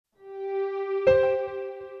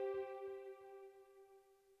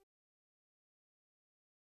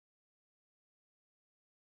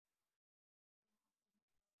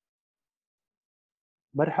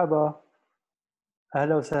مرحبا،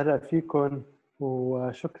 أهلا وسهلا فيكم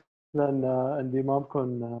وشكرا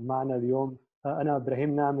لانضمامكم معنا اليوم. أنا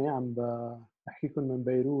إبراهيم نعمة عم بحكيكم من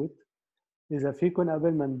بيروت. إذا فيكم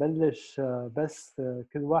قبل ما نبلش بس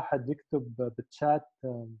كل واحد يكتب بالشات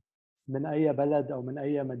من أي بلد أو من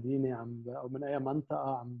أي مدينة أو من أي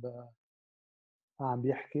منطقة عم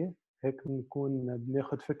بيحكي، هيك نكون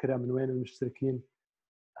بناخد فكرة من وين المشتركين.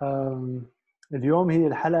 اليوم هي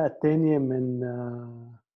الحلقة الثانية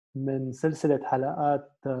من سلسلة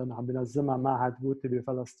حلقات عم بنظمها معهد بوتي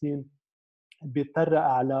بفلسطين، بيتطرق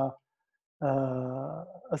على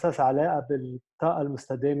قصص علاقة بالطاقة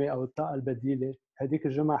المستدامة أو الطاقة البديلة. هذيك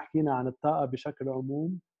الجمعة حكينا عن الطاقة بشكل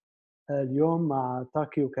عموم. اليوم مع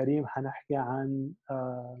تاكي وكريم حنحكي عن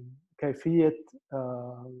كيفية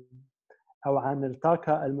أو عن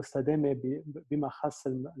الطاقة المستدامة بما خص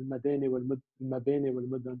المباني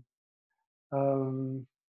والمدن.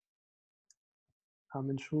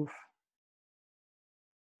 عم نشوف.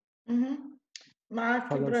 معك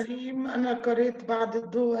خلص. إبراهيم. أنا قريت بعض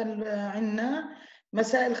الدول عنا.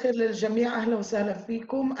 مساء الخير للجميع، أهلا وسهلا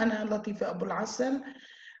فيكم. أنا لطيفة أبو العسل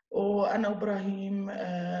وأنا وإبراهيم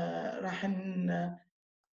راح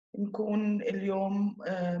نكون اليوم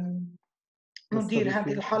ندير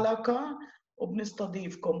هذه الحلقة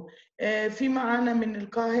وبنستضيفكم. في معنا من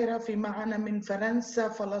القاهرة، في معنا من فرنسا،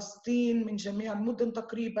 فلسطين، من جميع المدن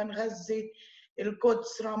تقريبا، غزة،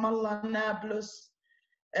 القدس، رام الله، نابلس.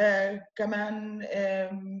 كمان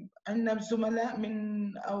عندنا زملاء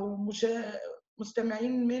من أو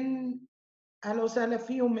مستمعين من أهلا وسهلا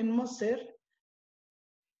فيهم من مصر.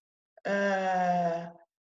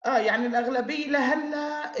 يعني الأغلبية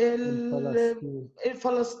لهلا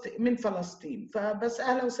من فلسطين، فبس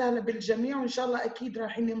أهلا وسهلا بالجميع، وإن شاء الله أكيد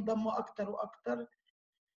راح ينضموا أكثر وأكثر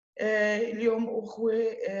اليوم أخوة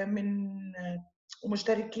من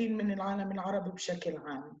ومشتركين من العالم العربي بشكل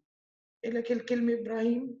عام. لك الكلمة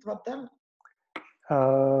إبراهيم، تفضل.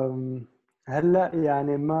 هلا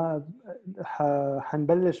يعني ما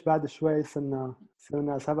حنبلش بعد شوي.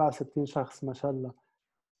 صرنا 67 شخص ما شاء الله.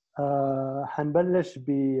 حنبلش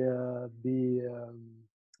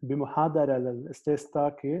بمحاضرة للأستاذ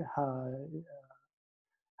تاكي،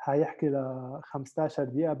 حيحكي ل 15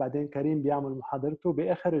 دقيقة، بعدين كريم بيعمل محاضرته.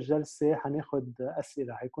 بآخر الجلسة حناخد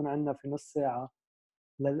أسئلة، حيكون عندنا في نص ساعة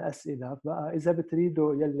للأسئلة. بقى إذا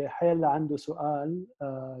بتريدوا يلي حيلا عنده سؤال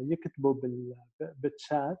يكتبه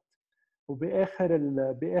بالشات، وبآخر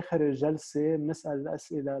الجلسة بنسأل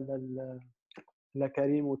الأسئلة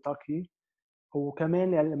لكريم وتاكي.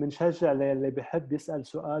 وكمان يعني بنشجع اللي بيحب يسأل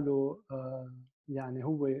سؤاله يعني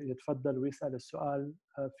هو يتفضل ويسأل السؤال،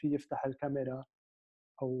 في يفتح الكاميرا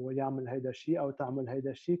أو يعمل هيدا الشيء أو تعمل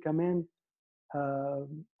هيدا الشيء. كمان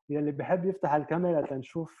يلي بحب يفتح الكاميرا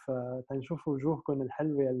تنشوف وجوهكم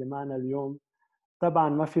الحلوة اللي معنا اليوم. طبعا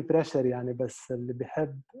ما في بريشر يعني، بس اللي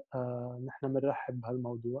بحب نحن بنرحب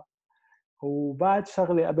بهالموضوع. وبعد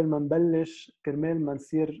شغلة قبل ما نبلش، كرمال ما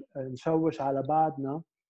نصير نشوش على بعضنا،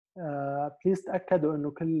 بليز تأكدوا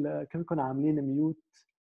إنه كلكم عاملين ميوت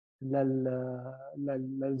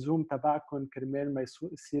للزوم تبعكم، كرمال ما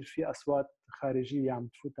يصير في أصوات خارجية عم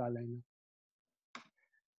تفوت علينا.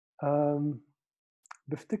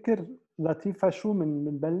 بفتكر لطيفة شو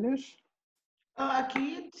منبلش؟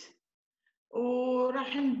 أكيد.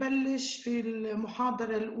 وراح نبلش في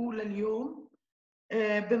المحاضرة الأولى اليوم.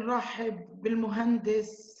 بنرحب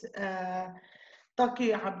بالمهندس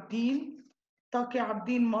تقي عبدين. تقي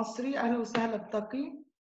عبدين مصري، أهلا وسهلا بتقي،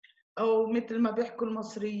 أو مثل ما بيحكوا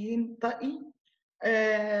المصريين تقي.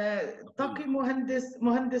 تقي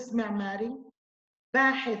مهندس معماري،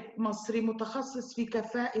 باحث مصري متخصص في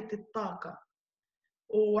كفاءة الطاقة،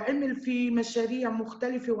 وعمل في مشاريع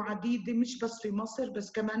مختلفة وعديدة، مش بس في مصر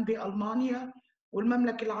بس كمان بألمانيا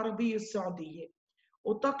والمملكة العربية السعودية.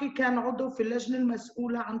 وتقي كان عضو في اللجنة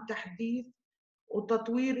المسؤولة عن تحديث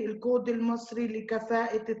وتطوير الكود المصري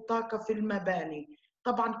لكفاءة الطاقة في المباني.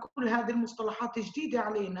 طبعا كل هذه المصطلحات جديدة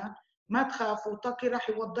علينا، ما تخافوا، تقي راح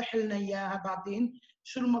يوضح لنا إياها بعدين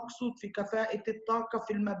شو المقصود في كفاءة الطاقة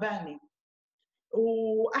في المباني.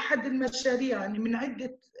 واحد المشاريع يعني من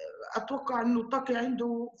عده، اتوقع انه تقي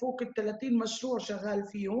عنده فوق ال 30 مشروع شغال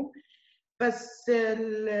فيهم، بس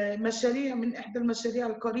المشاريع من احدى المشاريع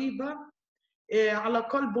القريبه على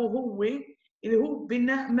قلبه هو اللي هو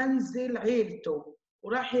بناء منزل عيلته،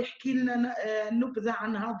 وراح يحكي لنا نبذه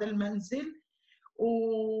عن هذا المنزل.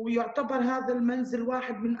 ويعتبر هذا المنزل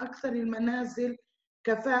واحد من اكثر المنازل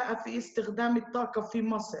كفاءه في استخدام الطاقه في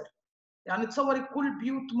مصر. يعني تصوري كل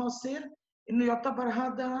بيوت مصر انه يعتبر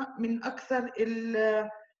هذا من اكثر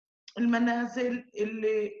المنازل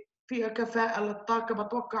اللي فيها كفاءة للطاقة.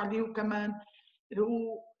 بتوقع ليه كمان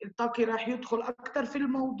والتاكي راح يدخل أكثر في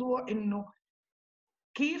الموضوع إنه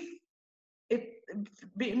كيف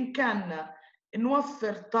بإمكاننا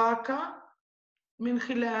نوفر طاقة من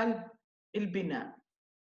خلال البناء.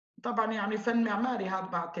 طبعا يعني فن معماري هذا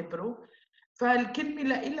بعتبره. فالكلمة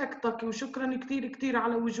لإلك تاكي، وشكرا كتير كتير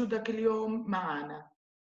على وجودك اليوم معنا.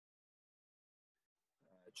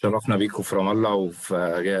 تشرفنا بيكم في رام الله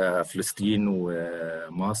وفي فلسطين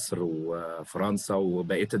ومصر وفرنسا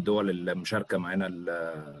وبقية الدول المشاركة معنا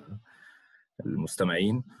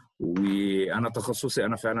المستمعين. وأنا تخصصي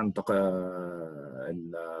أنا فعلا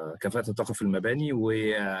كفاءة الطاقة في المباني،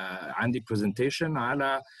 وعندي برزنتيشن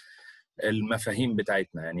على المفاهيم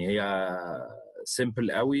بتاعتنا. يعني هي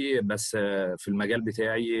سيمبل قوي، بس في المجال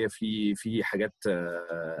بتاعي في حاجات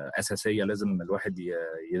أساسية لازم الواحد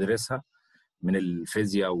يدرسها من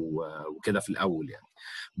الفيزياء وكده في الأول يعني.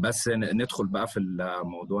 بس ندخل بقى في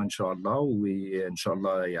الموضوع إن شاء الله، وإن شاء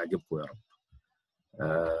الله يعجبكم يا رب.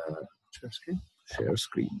 شير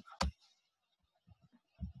سكرين.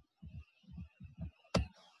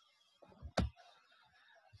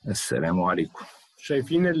 السلام عليكم.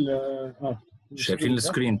 شايفين شايفين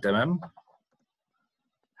السكرين تمام؟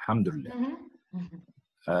 الحمد لله.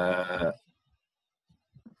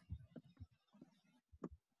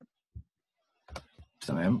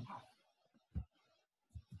 تمام.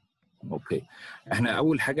 اوكي، احنا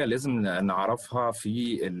اول حاجه لازم نعرفها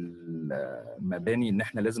في المباني ان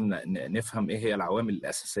احنا لازم نفهم ايه هي العوامل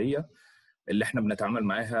الاساسيه اللي احنا بنتعامل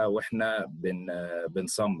معاها واحنا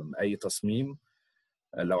بنصمم اي تصميم،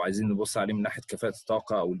 لو عايزين نبص عليه من ناحيه كفاءه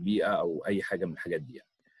الطاقه او البيئه او اي حاجه من الحاجات دي.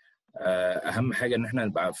 اهم حاجه ان احنا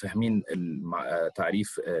نبقى فاهمين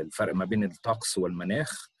تعريف الفرق ما بين الطقس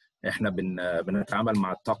والمناخ. احنا بنتعامل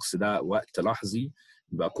مع الطقس ده وقت لحظي،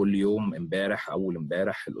 بقى كل يوم، امبارح، اول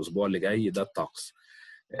امبارح، الاسبوع اللي جاي، ده الطقس.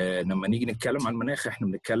 لما نيجي نتكلم عن المناخ احنا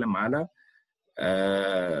بنتكلم على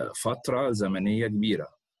فتره زمنيه كبيره،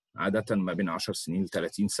 عاده ما بين 10 سنين ل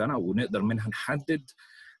 30 سنه، ونقدر منها نحدد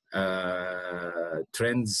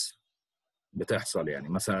ترندز بتحصل. يعني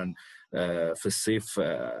مثلا في الصيف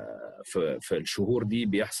في الشهور دي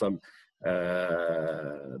بيحصل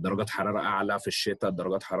درجات حرارة أعلى، في الشتاء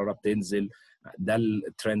درجات حرارة بتنزل، ده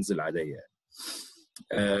الترندز العادية.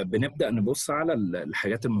 بنبدأ نبص على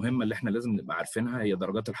الحاجات المهمة اللي احنا لازم نبقى عارفينها، هي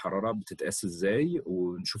درجات الحرارة بتتقاس ازاي،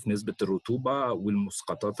 ونشوف نسبة الرطوبة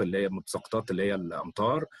والمسقطات اللي هي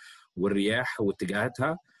الأمطار، والرياح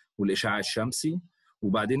واتجاهاتها، والإشعاع الشمسي.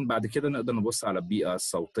 وبعدين بعد كده نقدر نبص على البيئة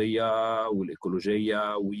الصوتية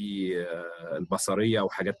والإيكولوجية والبصرية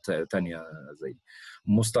وحاجات تانية زي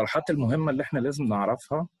المصطلحات المهمة اللي احنا لازم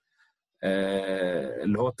نعرفها.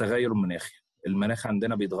 اللي هو التغير المناخي. المناخ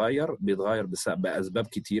عندنا بيتغير بأسباب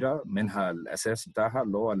كتيرة، منها الأساس بتاعها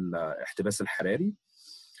اللي هو الاحتباس الحراري،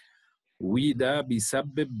 وده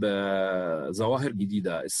بيسبب ظواهر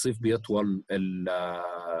جديدة. الصيف بيطول،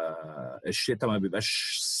 الشتاء ما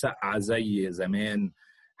بيبقاش ساقعة زي زمان،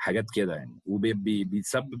 حاجات كده يعني.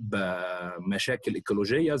 وبيسبب مشاكل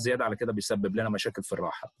إيكولوجية زيادة على كده، بيسبب لنا مشاكل في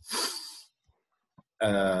الراحة.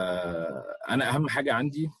 أنا أهم حاجة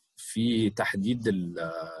عندي في تحديد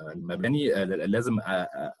المباني لازم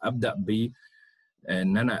أبدأ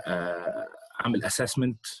بأن أنا أعمل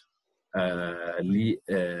أسسمنت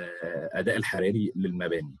للأداء الحراري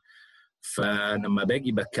للمباني. فلما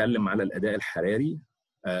باجي بتكلم على الأداء الحراري،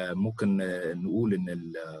 ممكن نقول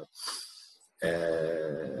إن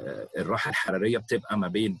الراحة الحرارية بتبقى ما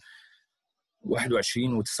بين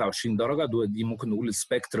 21 و 29 درجة. دي ممكن نقول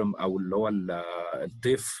السبيكترم أو اللي هو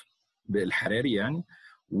الطيف الحراري يعني.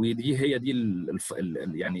 ودي هي دي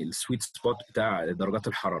يعني السويت سبوت بتاع درجات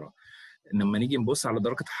الحرارة. لما نيجي نبص على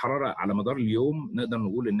درجة الحرارة على مدار اليوم، نقدر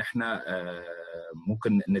نقول إن إحنا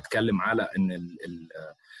ممكن نتكلم على إن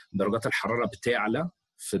درجات الحرارة بتعلى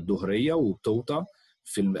في الظهرية وبتوطى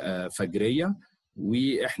في الفجرية.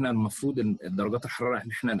 وإحنا المفروض إن درجات الحرارة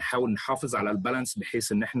إحنا نحاول نحافظ على البالانس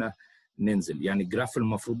بحيث إن إحنا ننزل. يعني الجراف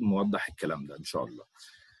المفروض موضح الكلام ده إن شاء الله.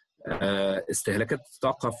 استهلاكات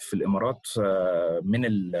الطاقة في الإمارات من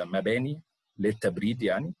المباني للتبريد،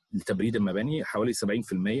 يعني لتبريد المباني، حوالي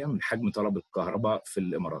 70% من حجم طلب الكهرباء في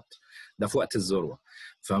الإمارات. ده في وقت الذروة.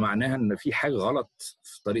 فمعناها إن في حاجة غلط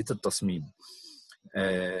في طريقة التصميم.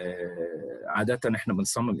 عادة احنا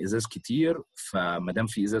بنصمم ازاز كتير، فما دام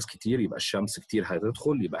في ازاز كتير يبقى الشمس كتير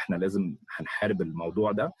هتدخل، يبقى احنا لازم هنحارب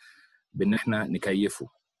الموضوع ده بان احنا نكيفه.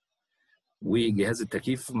 وجهاز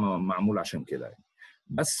التكييف معمول عشان كده يعني.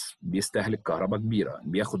 بس بيستهلك كهرباء كبيرة،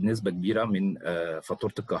 بياخد نسبة كبيرة من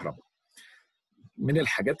فاتورة الكهرباء. من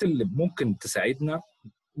الحاجات اللي ممكن تساعدنا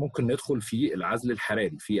ممكن ندخل في العزل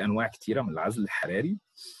الحراري. في أنواع كتيرة من العزل الحراري.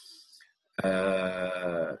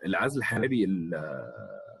 العزل الحراري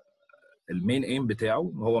المين ايم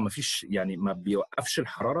بتاعه هو ما فيش يعني ما بيوقفش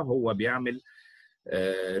الحراره، هو بيعمل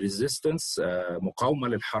ريزيستنس مقاومه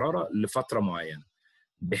للحراره لفتره معينه،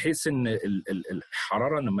 بحيث ان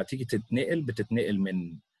الحراره لما تيجي تتنقل بتتنقل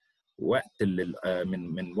من وقت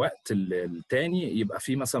من وقت التاني، يبقى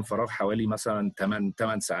في مثلا فراغ حوالي مثلا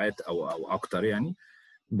 8 ساعات او اكتر يعني،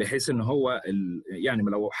 بحيث ان هو يعني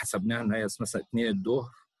لو حسبناها ان هي مثلا 2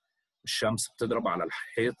 الظهر الشمس بتضرب على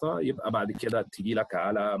الحيطه، يبقى بعد كده تيجي لك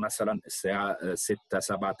على مثلا الساعه 6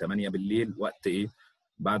 7 8 بالليل، وقت ايه؟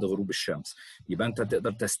 بعد غروب الشمس. يبقى انت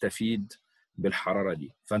تقدر تستفيد بالحراره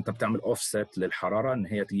دي، فانت بتعمل اوفست للحراره ان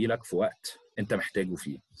هي تيجي لك في وقت انت محتاجه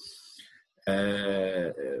فيه.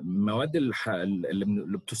 مواد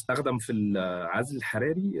اللي بتستخدم في العزل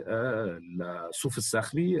الحراري، الصوف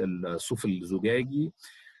الصخري، الصوف الزجاجي،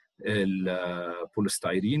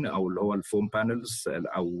 البوليستيرين او اللي هو الفوم بانلز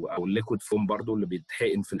او الليكويد فوم برضو اللي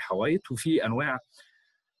بيتحقن في الحوايط، وفي انواع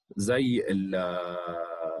زي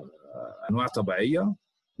انواع طبيعيه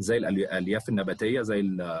زي الالياف النباتيه زي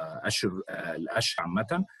القش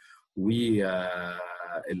عامه،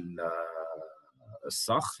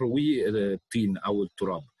 والصخر والطين او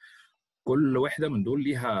التراب. كل واحده من دول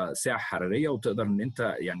ليها سعه حراريه، وتقدر ان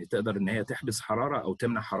انت يعني تقدر ان هي تحبس حراره او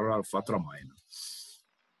تمنع حراره لفتره معينه.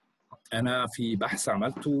 انا في بحث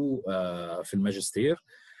عملته في الماجستير،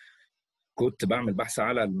 كنت بعمل بحث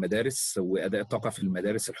على المدارس واداء الطاقه في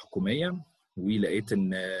المدارس الحكوميه، ولقيت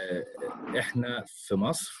ان احنا في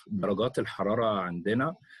مصر درجات الحراره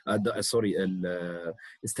عندنا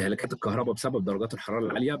استهلاكات الكهرباء بسبب درجات الحراره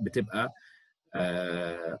العاليه بتبقى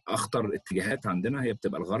اخطر اتجاهات عندنا هي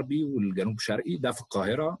بتبقى الغربي والجنوب شرقي، ده في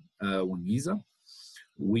القاهره والجيزه،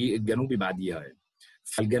 والجنوبي بعديها يعني.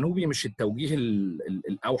 فالجنوبي مش التوجيه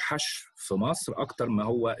الاوحش في مصر اكتر ما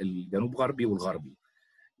هو الجنوب غربي والغربي،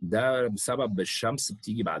 ده بسبب الشمس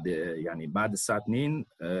بتيجي بعد الساعه 2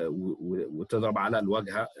 وتضرب على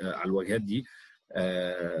الواجهه على الواجهات دي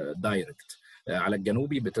دايركت. على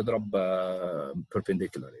الجنوبي بتضرب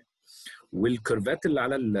بيربنديكولار يعني. والكيرفات اللي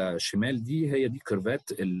على الشمال دي هي دي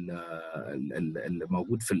كيرفات اللي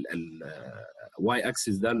موجود في الواي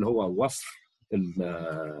اكسس، ده اللي هو وفر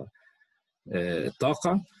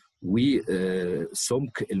الطاقه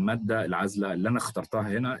وسمك الماده العازله اللي انا اخترتها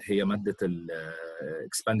هنا هي ماده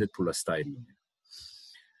الاكسباندد بوليستيرين.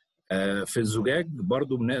 في الزجاج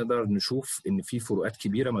برضو بنقدر نشوف ان في فروقات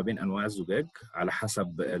كبيره ما بين انواع الزجاج على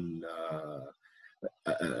حسب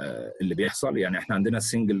اللي بيحصل. يعني احنا عندنا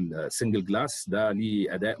سنجل جلاس ده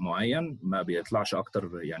ليه اداء معين ما بيطلعش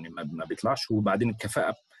اكتر، يعني ما بيطلعش، وبعدين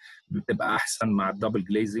الكفاءه بتبقى احسن مع الدبل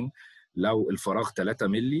جليزنج لو الفراغ 3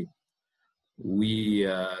 مللي،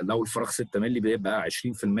 ولو الفراغ 6 مللي بيبقى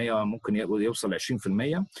 20%، ممكن يوصل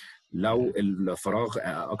 20% لو الفراغ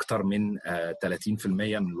اكتر من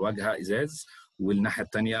 30% من الواجهه ازاز، والناحيه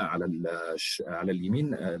الثانيه على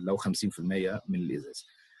اليمين لو 50% من الازاز.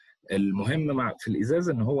 المهم في الازاز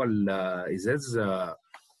ان هو الازاز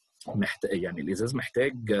الازاز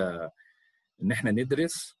محتاج ان احنا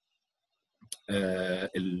ندرس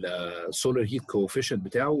السولار هيت كوفيشنت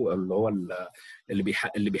بتاعه، اللي هو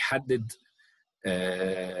اللي بيحدد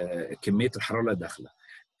كميه الحراره اللي داخله.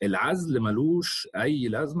 العزل ملوش اي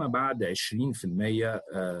لازمه بعد 20%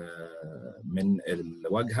 من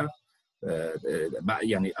الواجهه،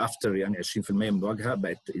 يعني افتر يعني 20% من الواجهه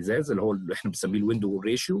بقت ازاز، اللي هو اللي احنا بنسميه الويندو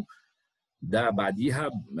ريشيو ده. بعديها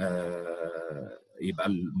يبقى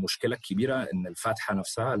المشكله الكبيره ان الفتحه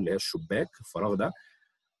نفسها اللي هي الشباك الفراغ ده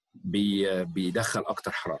بيدخل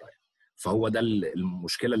اكتر حراره يعني. فهو ده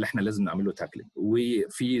المشكله اللي احنا لازم نعمله تاكلينج،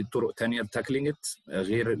 وفي طرق تانية لتاكلينج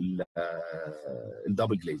غير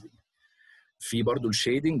الدبل جليزنج. في برضو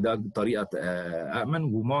الشيدنج ده طريقه امن،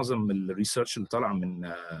 ومعظم الريسيرش اللي طالع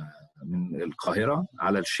من القاهره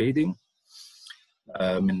على الشيدنج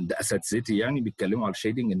من اساتذتي يعني بيتكلموا على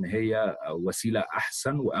الشيدنج ان هي وسيله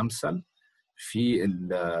احسن وامثل في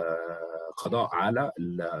القضاء على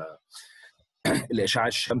الاشعاع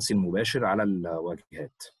الشمسي المباشر على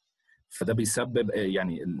الواجهات. فده بيسبب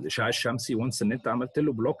يعني الاشعاع الشمسي وانس ان انت عملت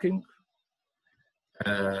له بلوكينج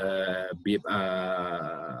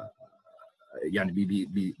بيبقى يعني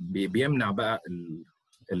بيمنع بقى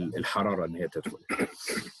الحراره ان هي تدخل.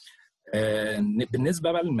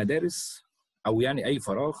 بالنسبه بقى للمدارس او يعني اي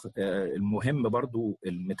فراغ، المهم برضو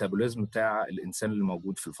الميتابوليزم بتاع الانسان اللي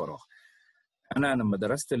موجود في الفراغ. انا لما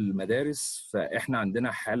درست المدارس فاحنا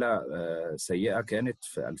عندنا حاله سيئه كانت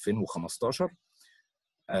في 2015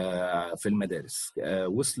 في المدارس.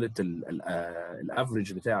 وصلت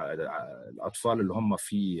الافريج بتاع الاطفال اللي هم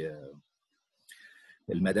في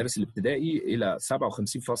المدارس الابتدائي الى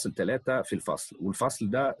 57.3 في الفصل، والفصل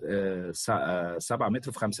ده 7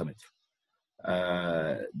 متر في 5 متر.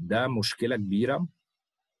 ده مشكلة كبيرة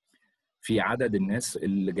في عدد الناس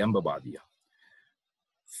اللي جنب بعضيها.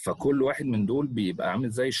 فكل واحد من دول بيبقى عامل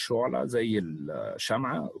زي الشعلة، زي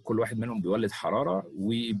الشمعة، كل واحد منهم بيولد حرارة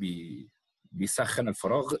وبيسخن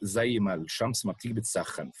الفراغ زي ما الشمس ما بتيجي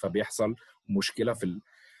بتسخن، فبيحصل مشكلة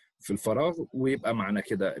في الفراغ، ويبقى معنى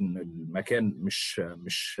كده ان المكان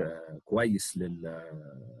مش كويس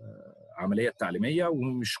للعملية التعليمية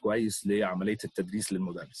ومش كويس لعملية التدريس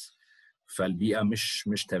للمدرس، فالبيئة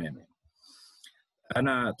مش تمام.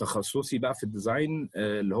 انا تخصصي بقى في الديزاين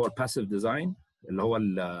اللي هو الباسيف ديزاين، اللي هو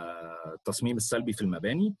التصميم السلبي في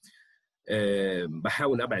المباني.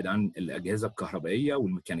 بحاول ابعد عن الاجهزه الكهربائيه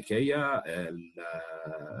والميكانيكيه.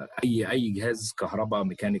 اي جهاز كهرباء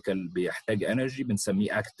ميكانيكال بيحتاج انرجي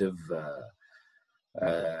بنسميه اكتيف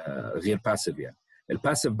غير باسيف. يعني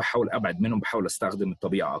الباسيف بحاول ابعد منه، بحاول استخدم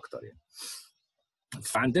الطبيعه اكتر يعني.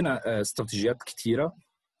 فعندنا استراتيجيات كتيره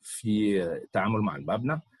في التعامل مع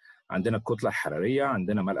المبنى. عندنا الكتله الحراريه،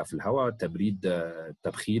 عندنا ملء في الهواء، التبريد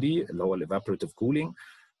التبخيري اللي هو الايفابوريتيف كولينج،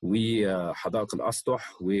 وحدائق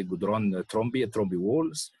الاسطح، وجدران ترومبي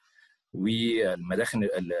وولز،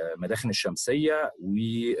 والمداخن الشمسيه،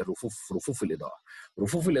 ورفوف الاضاءه.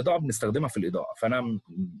 رفوف الاضاءه بنستخدمها في الاضاءه، فانا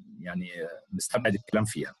يعني مستبعد الكلام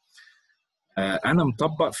فيها. انا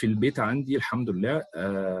مطبق في البيت عندي الحمد لله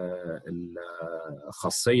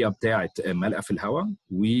الخاصيه بتاعه ملء في الهواء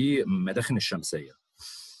ومداخن الشمسيه.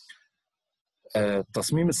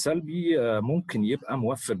 التصميم السلبي ممكن يبقى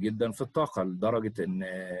موفر جدا في الطاقة، لدرجة ان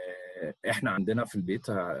احنا عندنا في البيت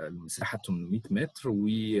المساحة 800 متر،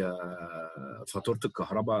 وفاتورة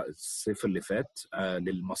الكهرباء الصيف اللي فات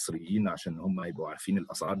للمصريين عشان هم يبقوا عارفين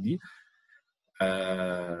الاسعار دي،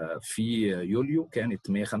 في يوليو كانت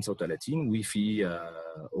 135 وفي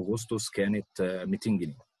اغسطس كانت 200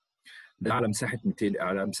 جنيه. ده على مساحة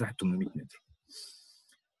 800 متر.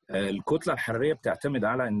 الكتلة الحرارية بتعتمد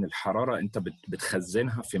على ان الحرارة انت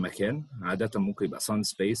بتخزنها في مكان، عادة ممكن يبقى سان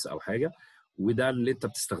سبيس او حاجة، وده اللي انت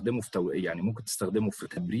بتستخدمه في يعني ممكن تستخدمه في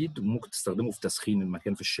تبريد وممكن تستخدمه في تسخين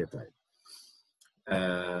المكان في الشتاء.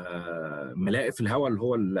 ملاء في الهواء اللي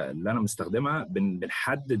هو اللي انا مستخدمها،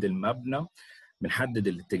 بنحدد المبنى، بنحدد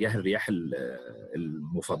الاتجاه الرياح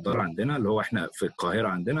المفضلة عندنا، اللي هو احنا في القاهرة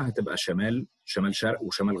عندنا هتبقى شمال شرق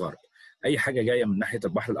وشمال غرب. اي حاجة جاية من ناحية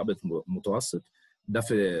البحر الابيض المتوسط، ده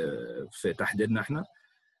في تحديدنا احنا،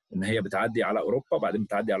 ان هي بتعدي على اوروبا وبعدين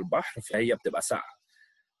بتعدي على البحر، فهي بتبقى ساقعه،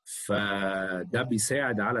 فده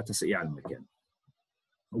بيساعد على تسقيع المكان.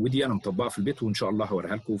 ودي انا مطبقها في البيت، وان شاء الله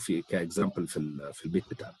هوريها لكم في كاكزامبل في البيت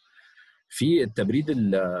بتاعنا. في التبريد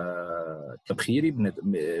التبخيري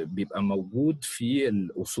بيبقى موجود في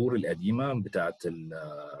القصور القديمه بتاعه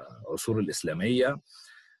العصور الاسلاميه.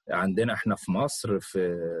 عندنا احنا في مصر،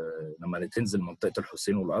 لما تنزل منطقه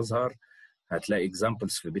الحسين والازهر هتلاقي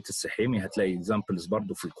اكزامبلز في بيت السحيمي، هتلاقي اكزامبلز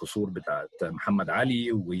برضو في القصور بتاعت محمد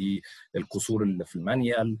علي والقصور اللي في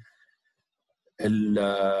المنيل.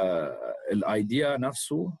 الايديا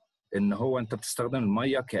نفسه ان هو انت بتستخدم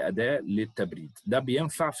الميه كاداه للتبريد، ده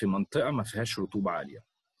بينفع في منطقه ما فيهاش رطوبه عاليه.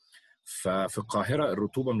 ففي القاهره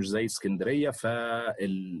الرطوبه مش زي اسكندريه،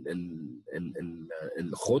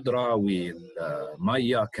 فالخضره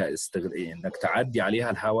والميه انك تعدي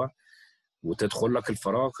عليها الهواء وتدخل لك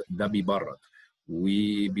الفراغ، ده بيبرد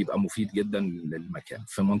وبيبقى مفيد جدا للمكان.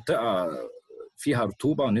 في منطقه فيها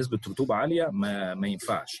رطوبه، نسبه رطوبه عاليه، ما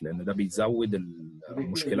ينفعش، لان ده بيزود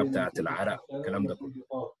المشكله بتاعه العرق والكلام ده كله.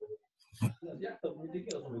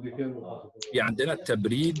 في عندنا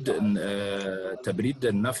تبريد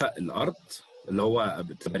نفق الارض، اللي هو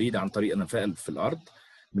تبريد عن طريق نفق في الارض.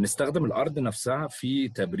 بنستخدم الارض نفسها في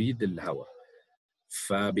تبريد الهواء،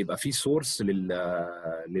 فبيبقى في سورس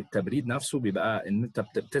للتبريد نفسه، بيبقى ان انت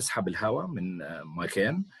بتسحب الهواء من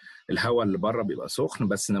مكان، الهواء اللي بره بيبقى سخن،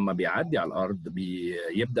 بس لما بيعدي على الارض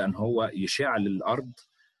بيبدا ان هو يشعل الارض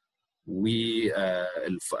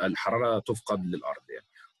والحراره تفقد للارض يعني،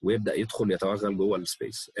 ويبدا يدخل يتوغل جوه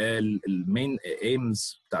السبيس. المين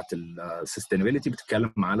ايمز بتاعت السستينابيلتي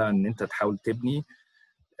بتتكلم على ان انت تحاول تبني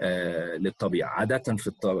للطبيعه. عاده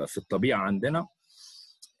في الطبيعه عندنا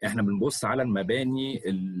احنا بنبص على المباني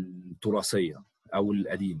التراثيه او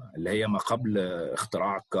القديمه، اللي هي ما قبل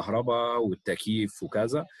اختراع الكهرباء والتكييف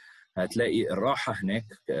وكذا. هتلاقي الراحه هناك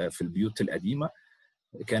في البيوت القديمه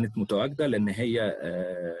كانت متواجده، لان هي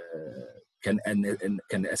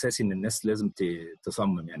كان اساسي ان الناس لازم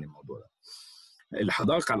تصمم يعني الموضوع ده.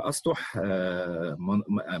 الحدائق على الاسطح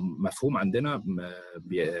مفهوم عندنا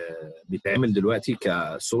بيتعمل دلوقتي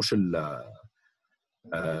كسوشيال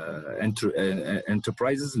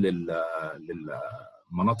انتربرايزز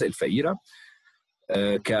للمناطق الفقيره،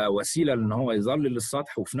 كوسيله ان هو يظلل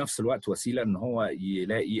السطح، وفي نفس الوقت وسيله ان هو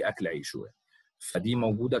يلاقي اكل عيشه. فدي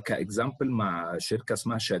موجوده كاكزامبل مع شركه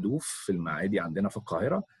اسمها شادوف في المعادي عندنا في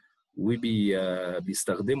القاهره،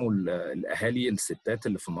 وبيستخدموا الاهالي الستات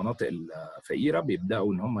اللي في المناطق الفقيره،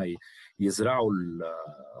 بيبداوا ان هم يزرعوا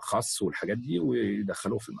الخس والحاجات دي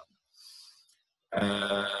ويدخلوه في المبنى.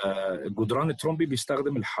 الجدران الترومبي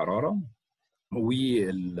بيستخدم الحراره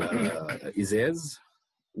والازاز،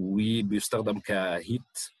 وبيستخدم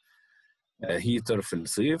هيتر في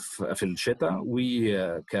الصيف في الشتاء،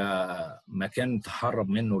 وكمكان تهرب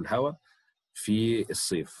منه الهواء في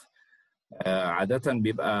الصيف. عادة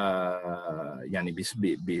بيبقى يعني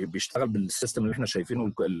بيشتغل بالسيستم اللي احنا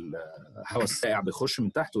شايفينه، الهواء الساقع بيخش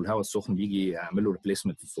من تحت والهواء السخن بيجي يعمل له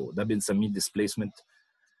ريبليسمنت فوق. ده بنسميه ديسبليسمنت،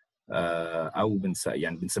 او بنسميه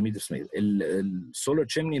ديسبليسمنت. السولار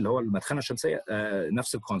تشيمني اللي هو المدخنه الشمسيه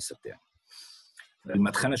نفس الكونسبت. يعني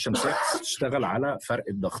المدخنه الشمسيه بتشتغل على فرق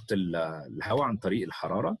الضغط الهواء عن طريق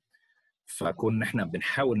الحراره، فكون احنا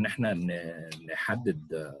بنحاول ان احنا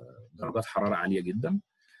نحدد درجات حراره عاليه جدا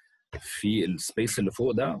في السبيس اللي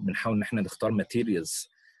فوق ده. بنحاول ان احنا نختار ماتيريالز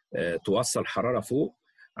توصل حراره فوق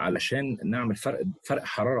علشان نعمل فرق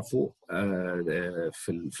حراره فوق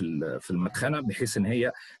في المدخنه، بحيث ان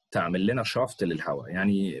هي تعمل لنا شافت للهواء.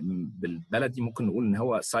 يعني بالبلدي ممكن نقول ان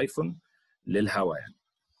هو سايفون للهواء. يعني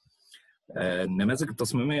النماذج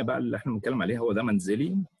التصميميه بقى اللي احنا بنتكلم عليها هو ده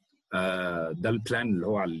منزلي، ده البلان اللي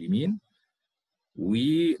هو على اليمين،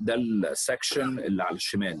 وده السكشن اللي على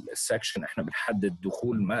الشمال. السكشن احنا بنحدد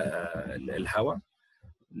دخول الهواء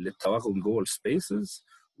للتوغل جوه السبيسز،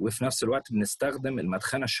 وفي نفس الوقت بنستخدم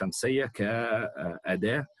المدخنه الشمسيه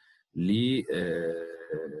كاداه لشفط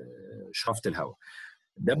الهواء.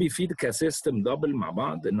 ده بيفيد كسيستم دبل مع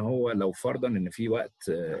بعض، ان هو لو فرضا ان في وقت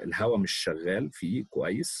الهواء مش شغال فيه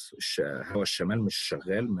كويس، هواء الشمال مش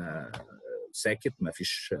شغال، ساكت، ما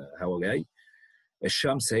فيش هواء جاي،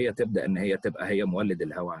 الشمس هي تبدا ان هي تبقى هي مولد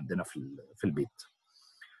الهواء عندنا في البيت.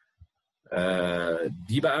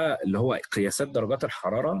 دي بقى اللي هو قياسات درجات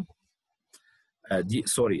الحراره. دي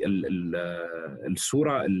سوري،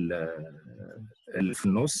 الصوره اللي في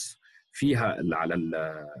النص فيها اللي على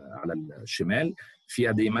الشمال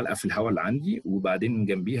فيها دي ملقى في الهواء اللي عندي، وبعدين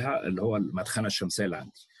جنبيها اللي هو المدخنه الشمسيه اللي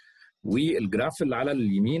عندي. والجراف اللي على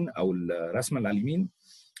اليمين او الرسمه اللي على اليمين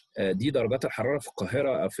دي درجات الحراره في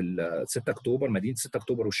القاهره في 6 اكتوبر، مدينه 6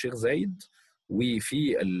 اكتوبر والشيخ زايد.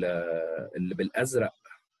 وفي اللي بالازرق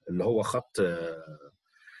اللي هو خط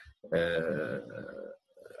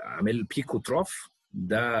عامل بيك وتروف،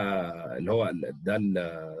 ده اللي هو ده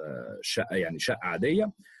الشقه، يعني شقه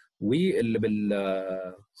عاديه. واللي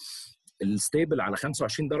الستيبل على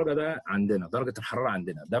 25 درجه ده عندنا درجه الحراره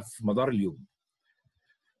عندنا، ده في مدار اليوم.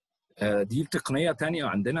 دي تقنيه تانية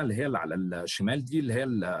عندنا اللي هي اللي على الشمال دي، اللي هي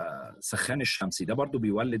السخان الشمسي. ده برضو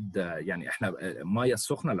بيولد، يعني احنا الميه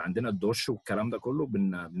السخنه اللي عندنا الدش والكلام ده كله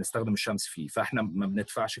بنستخدم الشمس فيه، فاحنا ما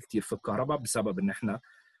بندفعش كتير في الكهرباء بسبب ان احنا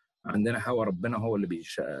عندنا هواء ربنا هو اللي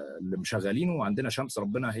مشغلينه، وعندنا شمس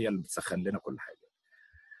ربنا هي اللي بتسخن لنا كل حاجه.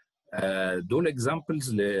 دول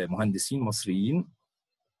اكزامبلز لمهندسين مصريين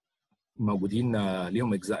موجودين،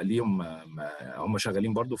 ليهم هم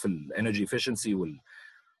شغالين برضو في الانرجي افشنسي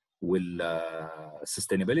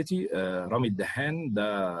والسستينابيلتي. رامي الدهان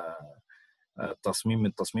ده تصميم من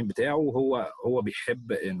التصميم بتاعه، هو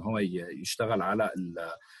بيحب ان هو يشتغل على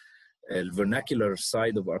الفيرناكولار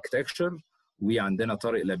سايد اوف اركتكتشر. وعندنا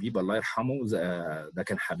طارق لبيب الله يرحمه، ده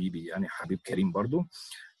كان حبيبي، يعني حبيب كريم برضو.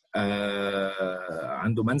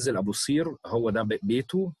 عنده منزل ابو صير، هو ده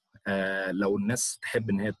بيته، لو الناس تحب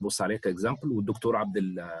ان هي تبص عليه كاكزامبل. والدكتور عبد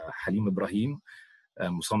الحليم ابراهيم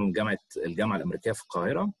مصمم الجامعه الامريكيه في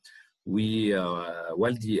القاهره.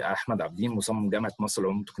 ووالدي احمد عبدين مصمم جامعه مصر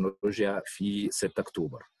للعلوم والتكنولوجيا في 6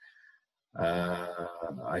 اكتوبر.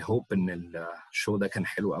 اي هوب ان الشو ده كان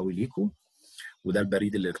حلو قوي ليكم. وده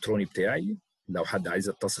البريد الالكتروني بتاعي لو حد عايز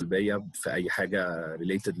يتصل بيا في اي حاجه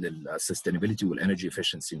ريليتد للسستينابيلتي والانرجي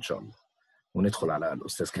افشنسي ان شاء الله. وندخل على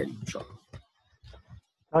الاستاذ كريم ان شاء الله.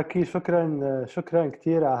 أكيد، شكرا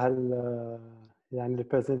كثير على يعني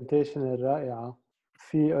البرزنتيشن الرائعة.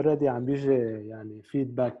 في اوريدي عم بيجي يعني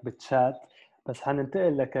فيدباك بالشات، بس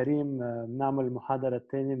حننتقل لكريم، بنعمل المحاضرة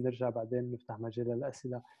الثانية، بنرجع بعدين نفتح مجال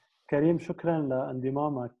للأسئلة. كريم، شكرا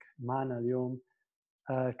لانضمامك معنا اليوم.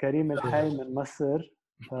 كريم الحي من مصر،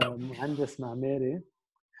 مهندس معماري،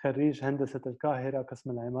 خريج هندسة القاهرة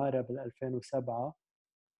قسم العمارة بال2007.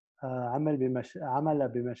 عمل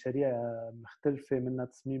بمشاريع مختلفة، منها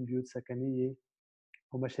تصميم بيوت سكنية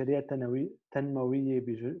ومشاريع تنموية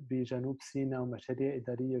بجنوب سيناء ومشاريع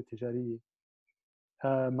إدارية وتجارية.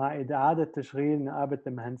 مع إعادة تشغيل نقابة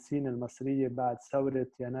المهندسين المصرية بعد ثورة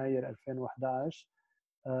يناير 2011،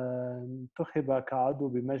 انتخب كعضو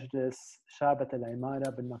بمجلس شعبة العمارة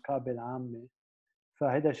بالنقابة العامة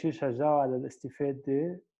فهذا الشيء شجعه على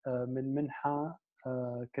الاستفادة من منحة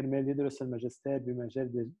كرمال يدرس الماجستير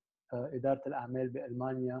بمجال إدارة الأعمال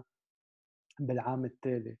بألمانيا بالعام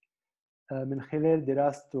التالي. من خلال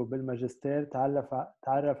دراسته بالماجستير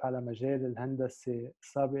تعرف على مجال الهندسة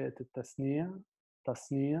سابقة التصنيع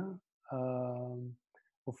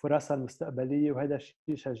وفرصها المستقبلية، وهذا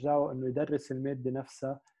الشيء شجعه إنه يدرس المادة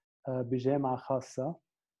نفسها بجامعة خاصة.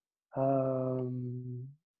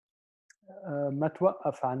 ما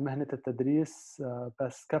توقف عن مهنة التدريس،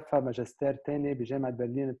 بس كفى ماجستير تاني بجامعة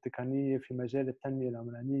برلين التقنية في مجال التنمية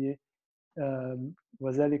العمرانية،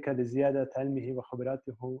 وذلك لزيادة علمه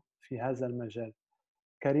وخبراته في هذا المجال.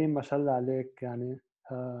 كريم ما شاء الله عليك، يعني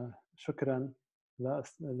شكرا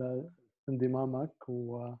لانضمامك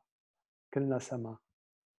وكلنا سمع.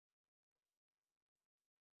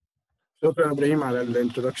 شكرا ابراهيم على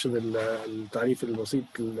الانترودكشن، التعريف البسيط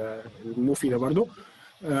المفيد ده برضو.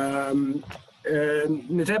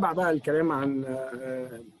 نتابع بقى الكلام عن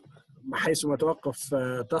حيث ما توقف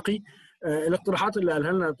تقي. الاقتراحات اللي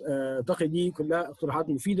قالها لنا تقي دي كلها اقتراحات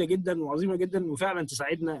مفيده جدا وعظيمه جدا، وفعلا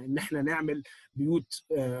تساعدنا ان احنا نعمل بيوت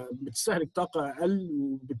بتستهلك طاقه اقل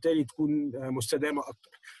وبالتالي تكون مستدامه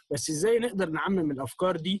اكتر. بس ازاي نقدر نعمم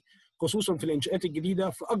الافكار دي خصوصا في الانشاءات الجديده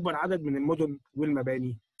في اكبر عدد من المدن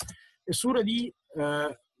والمباني؟ الصوره دي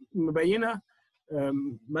مبينه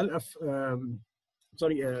ملقف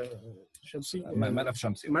شمسي،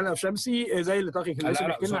 ملقف شمسي زي اللي طاقي كان لسه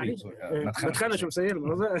بيحكي لنا عليه، مدخنه شمسيه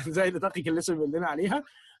زي اللي طاقي كان لسه بيقول لنا عليها.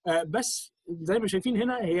 بس زي ما شايفين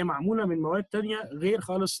هنا هي معموله من مواد تانية غير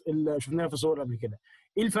خالص اللي شفناها في الصور قبل كده.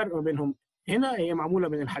 ايه الفرق ما بينهم؟ هنا هي معموله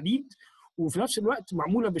من الحديد وفي نفس الوقت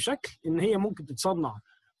معموله بشكل ان هي ممكن تتصنع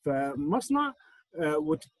في مصنع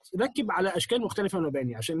وتركب على اشكال مختلفه من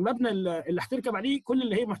المباني، عشان المبنى اللي هتركب عليه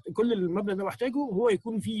كل المبنى ده محتاجه هو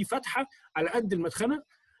يكون فيه فتحه على قد المدخنه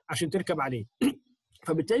عشان تركب عليه.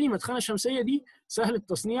 فبالتالي المدخنه الشمسيه دي سهل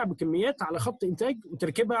التصنيع بكميات على خط انتاج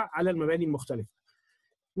وتركبها على المباني المختلفه.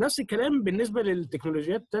 نفس الكلام بالنسبه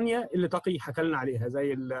للتكنولوجيات الثانيه اللي تقي حكى لنا عليها،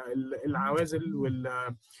 زي العوازل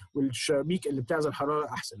والشبابيك اللي بتعزل حراره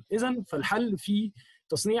احسن. اذا فالحل في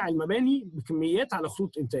تصنيع المباني بكميات على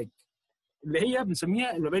خطوط انتاج اللي هي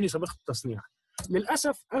بنسميها المباني سابقه التصنيع.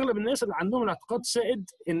 للاسف اغلب الناس اللي عندهم الاعتقاد السائد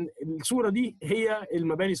ان الصوره دي هي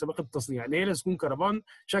المباني سابقه التصنيع، اللي هي لازم تكون كرفان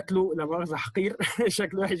شكله لا مؤاخذه حقير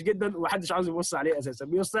شكله وحش جدا ومحدش عاوز يبص عليه اساسا،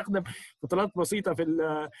 بيستخدم بطولات بسيطه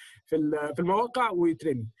في المواقع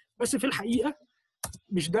ويترمي. بس في الحقيقه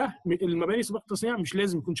مش ده المباني سابقه التصنيع، مش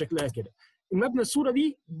لازم يكون شكلها كده. المبنى الصوره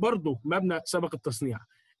دي برضه مبنى سابق التصنيع.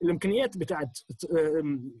 الامكانيات بتاعت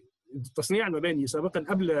تصنيع المباني سابقا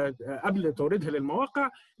قبل توريدها للمواقع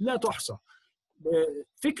لا تحصى.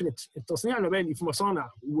 فكره تصنيع المباني في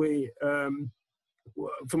مصانع وفي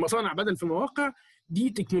مصانع بدل في المواقع دي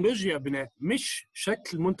تكنولوجيا بناء مش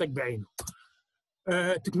شكل منتج بعينه.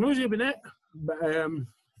 تكنولوجيا بناء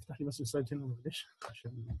افتح لي بس السلايد هنا معلش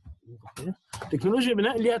عشان تكنولوجيا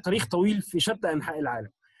بناء ليها تاريخ طويل في شتى انحاء العالم.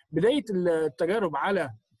 بدايه التجارب على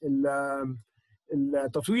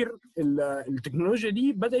التطوير التكنولوجيا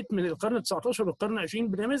دي بدات من القرن 19 والقرن 20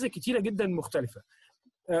 بنماذج كتيره جدا مختلفه.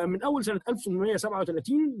 من اول سنه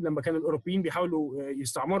 1837 لما كان الاوروبيين بيحاولوا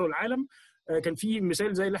يستعمروا العالم، كان في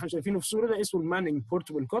مثال زي اللي احنا شايفينه في الصوره ده اسمه المانينج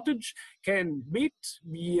بورتبل كوتج. كان بيت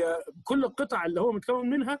كل القطع اللي هو متكون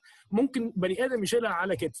منها ممكن بني ادم يشيلها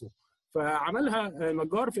على كتفه. فعملها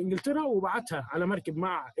نجار في انجلترا وبعتها على مركب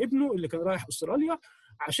مع ابنه اللي كان رايح استراليا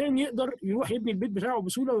عشان يقدر يروح يبني البيت بتاعه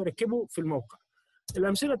بسهوله ويركبه في الموقع.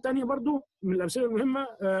 الامثله الثانيه برضو من الامثله المهمه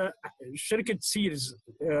شركه سيرز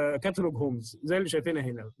كاتالوج هومز زي اللي شايفينها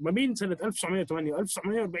هنا. ما بين سنه 1908 و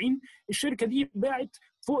 1940 الشركه دي باعت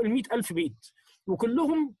فوق ال 100,000 بيت،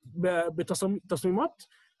 وكلهم بتصميمات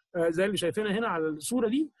زي اللي شايفينها هنا على الصوره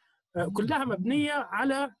دي، كلها مبنيه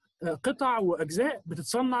على قطع واجزاء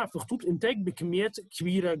بتتصنع في خطوط انتاج بكميات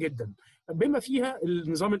كبيره جدا، بما فيها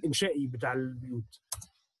النظام الانشائي بتاع البيوت.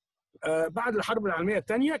 بعد الحرب العالميه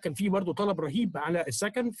الثانيه كان في برضه طلب رهيب على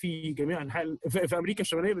السكن في جميع انحاء في امريكا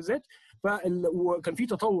الشماليه بالذات، وكان في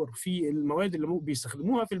تطور في المواد اللي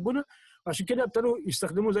بيستخدموها في البناء، وعشان كده ابتدوا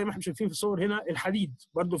يستخدموا زي ما احنا شايفين في الصور هنا الحديد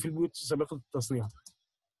برضه في البيوت سابقه التصنيع.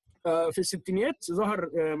 في الستينيات ظهر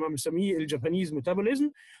ما بنسميه الجابانيز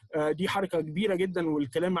ميتابوليزم. دي حركه كبيره جدا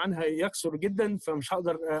والكلام عنها يكثر جدا، فمش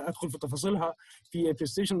هقدر ادخل في تفاصيلها في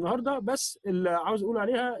البرزنتيشن النهارده. بس اللي عاوز اقول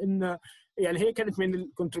عليها ان يعني هي كانت من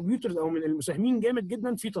الكونتريبيوتورز او من المساهمين جامد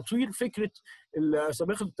جدا في تطوير فكره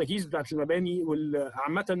سابقه التجهيز بتاعت المباني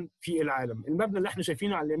عامه في العالم. المبنى اللي احنا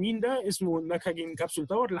شايفينه على اليمين ده اسمه ناكاجين كابسول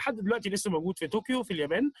تاور، لحد دلوقتي لسه موجود في طوكيو في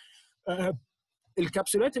اليابان.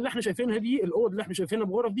 الكبسولات اللي احنا شايفينها دي، الاوض اللي احنا شايفينها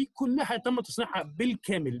بغرف دي، كلها تم تصنيعها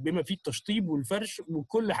بالكامل بما فيه التشطيب والفرش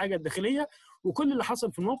وكل حاجه الداخليه. وكل اللي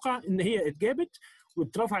حصل في الموقع ان هي اتجابت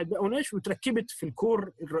واترفعت بقوناش واتركبت في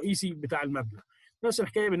الكور الرئيسي بتاع المبنى. نفس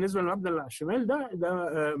الحكايه بالنسبه للمبنى اللي على الشمال ده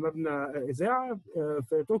مبنى اذاعه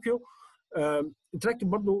في طوكيو. اتركب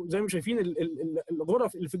برضو زي ما شايفين.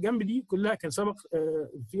 الغرف اللي في الجنب دي كلها كان سبق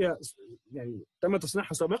فيها يعني تم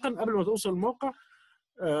تصنيعها سابقا قبل ما توصل الموقع،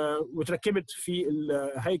 وتركبت في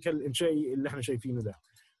الهيكل الانشائي اللي احنا شايفينه ده.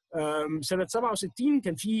 سنه 67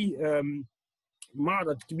 كان في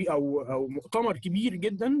معرض كبير او مؤتمر كبير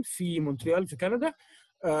جدا في مونتريال في كندا،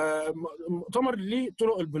 مؤتمر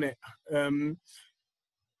لطرق البناء.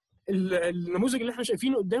 النموذج اللي احنا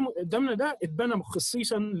شايفينه قدامنا ده اتبنى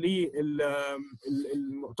خصيصا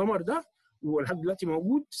للمؤتمر ده، ولحد دلوقتي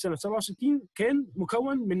موجود. سنه 67 كان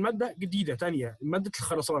مكون من ماده جديده ثانيه، ماده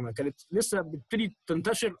الخرسانه، كانت لسه بتبتدي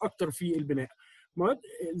تنتشر اكتر في البناء. مواد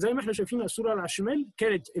زي ما احنا شايفين الصوره على الشمال،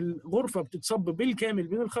 كانت الغرفه بتتصب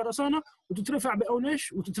بالكامل من الخرسانه وتترفع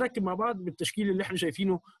بقوناش وتتركب مع بعض بالتشكيل اللي احنا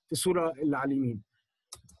شايفينه في الصوره اللي على اليمين.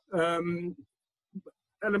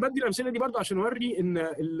 انا بدي الامثله دي برضه عشان اوري ان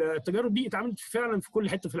التجارب دي اتعملت فعلا في كل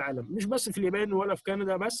حته في العالم، مش بس في اليابان ولا في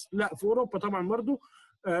كندا بس، لا في اوروبا طبعا برضه.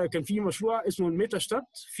 كان في مشروع اسمه الميتاشتات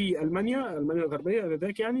في المانيا الغربيه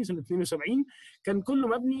ذاك يعني سنه 72، كان كله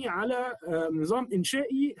مبني على نظام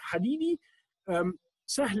انشائي حديدي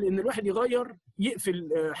سهل ان الواحد يغير،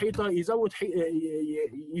 يقفل حيطه، يزود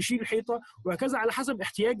يشيل حيطه، وهكذا على حسب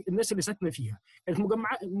احتياج الناس اللي ساكنه فيها. كانت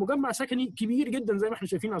مجمع سكني كبير جدا زي ما احنا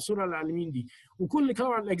شايفين على الصوره اللي على اليمين دي، وكل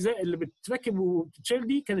طبعا الاجزاء اللي بتتركب وبتتشال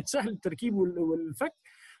دي كانت سهل التركيب والفك،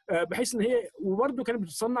 بحيث ان هي وبرده كانت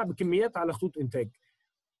بتتصنع بكميات على خطوط انتاج.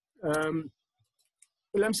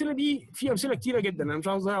 الامثله دي في امثله كتيره جدا، انا مش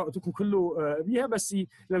عاوز اضيع وقتكم كله بيها، بس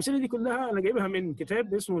الامثله دي كلها انا جايبها من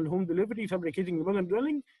كتاب اسمه الهوم ديليفري فابريكيتنج مودرن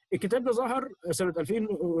دويلنج. الكتاب ده ظهر سنه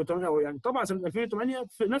 2008 او يعني طبعا سنه 2008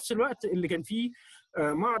 في نفس الوقت اللي كان فيه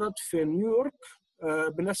معرض في نيويورك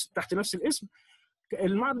تحت نفس الاسم.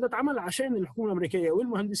 المعرض ده اتعمل عشان الحكومه الامريكيه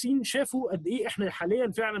والمهندسين شافوا قد ايه احنا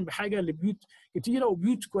حاليا فعلا بحاجه لبيوت كتيره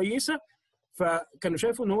وبيوت كويسه، فكانوا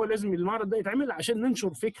شافوا ان هو لازم المعرض ده يتعمل عشان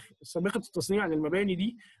ننشر فكر سابقه التصنيع للمباني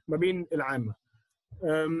دي ما بين العامه.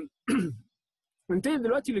 ننتقل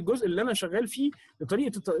دلوقتي للجزء اللي انا شغال فيه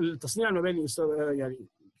لطريقه التصنيع المباني يعني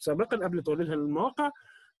سابقا قبل توليدها للمواقع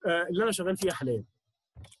اللي انا شغال فيها حاليا.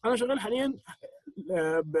 انا شغال حاليا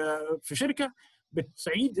في شركه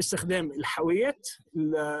بتعيد استخدام الحاويات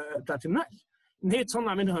بتاعت النقل ان هي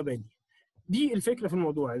تصنع منها مباني. دي الفكره في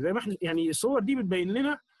الموضوع. زي ما احنا يعني الصور دي بتبين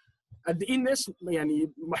لنا قد ايه الناس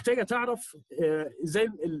يعني محتاجه تعرف ازاي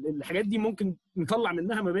الحاجات دي ممكن نطلع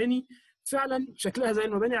منها مباني فعلا شكلها زي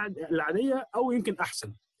المباني العاديه او يمكن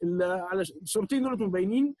احسن. على الصورتين دول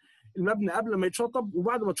مبينين المبنى قبل ما يتشطب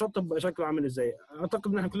وبعد ما يتشطب بقى شكله عامل ازاي.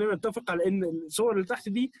 اعتقد ان احنا كلنا نتفق على ان الصور اللي تحت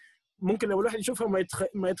دي ممكن لو الواحد يشوفها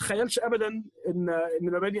ما يتخيلش ابدا ان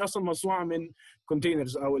المباني اصلا مصنوعه من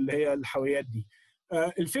كونتينرز او اللي هي الحاويات دي.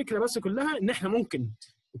 الفكره بس كلها ان احنا ممكن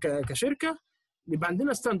كشركه يبقى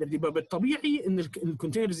عندنا ستاندرد، يبقى بالطبيعي ان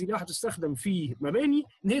الكونتينرز دي هتستخدم في مباني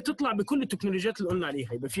ان هي تطلع بكل التكنولوجيات اللي قلنا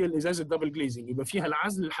عليها، يبقى فيها الازاز الدبل جليزنج، يبقى فيها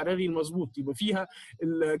العزل الحراري المظبوط، يبقى فيها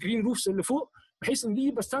الجرين روفس اللي فوق، بحيث ان دي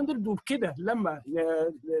يبقى ستاندرد. وبكده لما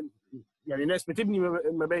يعني ناس بتبني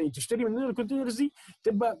مباني تشتري مننا الكونتينرز دي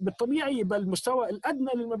تبقى بالطبيعي يبقى المستوى الادنى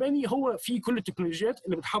للمباني هو في كل التكنولوجيات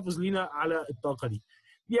اللي بتحافظ لينا على الطاقه دي.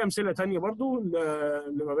 دي امثله ثانيه برضو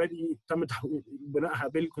لمباني تم بنائها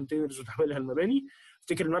بالكونتينرز وتحويلها لمباني.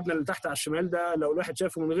 افتكر المبنى اللي تحت على الشمال ده لو الواحد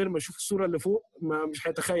شافه من غير ما يشوف الصوره اللي فوق مش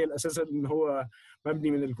هيتخيل اساسا ان هو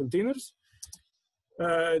مبني من الكونتينرز.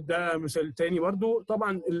 ده مثال تاني برضو.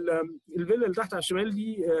 طبعا الفيلا اللي تحت على الشمال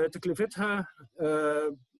دي تكلفتها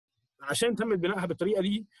عشان تم بنائها بالطريقه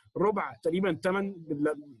دي ربع تقريبا ثمن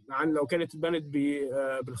عن لو كانت اتبنت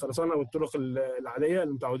بالخرسانه والطرق العاديه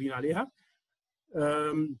اللي متعودين عليها.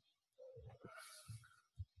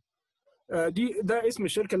 ده اسم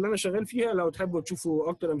الشركه اللي انا شغال فيها. لو تحبوا تشوفوا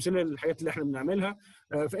اكتر امثله للحاجات اللي احنا بنعملها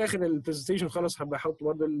في اخر البرزنتيشن خلاص هبقى احط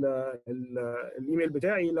برضه الايميل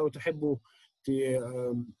بتاعي لو تحبوا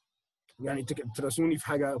يعني تراسلوني في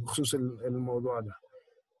حاجه بخصوص الموضوع ده.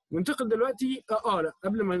 ننتقل دلوقتي لا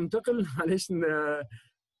قبل ما ننتقل معلش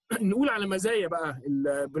نقول على مزايا بقى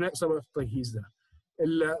البناء سابق التجهيز ده.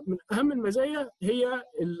 من اهم المزايا هي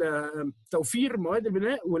توفير مواد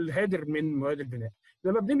البناء والهادر من مواد البناء.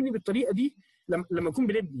 لما بنبني بالطريقه دي، لما نكون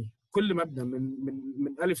بنبني كل مبنى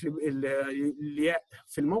من الف لياء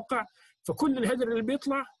في الموقع، فكل الهادر اللي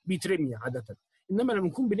بيطلع بيترمي عاده. انما لما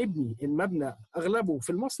نكون بنبني المبنى اغلبه في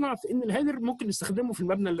المصنع، فان الهادر ممكن نستخدمه في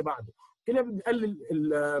المبنى اللي بعده، كده بنقلل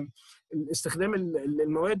استخدام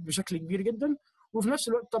المواد بشكل كبير جدا. وفي نفس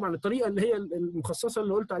الوقت طبعا الطريقه اللي هي المخصصه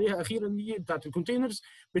اللي قلت عليها اخيرا دي بتاعت الكونتينرز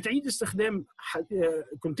بتعيد استخدام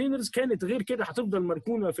كونتينرز كانت غير كده هتفضل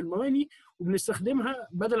مركونه في المواني، وبنستخدمها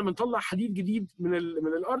بدل ما نطلع حديد جديد من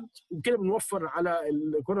الارض، وبكده بنوفر على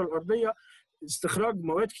الكره الارضيه استخراج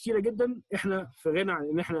مواد كتيره جدا احنا في غنى عن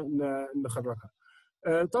ان احنا نخرجها.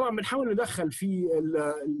 طبعا بنحاول ندخل في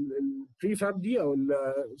البري فاب دي او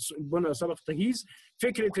البنى سابق التجهيز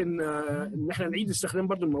فكره ان احنا نعيد استخدام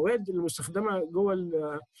برضو المواد المستخدمه جوه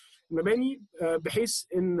المباني، بحيث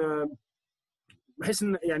ان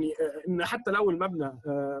يعني ان حتى لو المبنى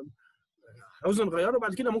عاوزين نغيره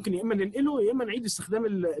بعد كده ممكن يا اما ننقله يا اما نعيد استخدام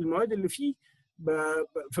المواد اللي فيه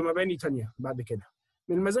في مباني ثانيه بعد كده.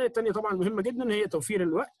 من المزايا الثانيه طبعا مهمه جدا هي توفير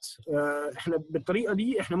الوقت. احنا بالطريقه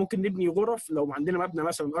دي احنا ممكن نبني غرف، لو عندنا مبنى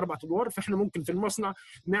مثلا 4 ادوار فاحنا ممكن في المصنع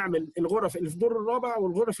نعمل الغرف اللي في الدور الرابع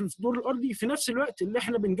والغرف اللي في الدور الارضي في نفس الوقت اللي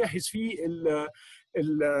احنا بنجهز فيه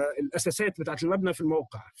الاساسات بتاعه المبنى في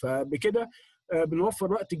الموقع. فبكده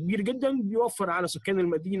بنوفر وقت كبير جدا، بيوفر على سكان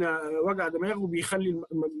المدينه وجع دماغ، وبيخلي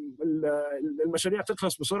المشاريع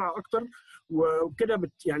تخلص بسرعه اكتر،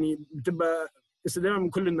 وكده يعني بتبقى استدامه من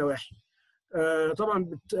كل النواحي. طبعا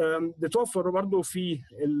بتوفر برضو في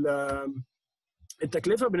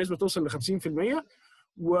التكلفه بنسبه توصل ل 50%.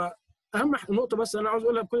 واهم نقطه بس انا عاوز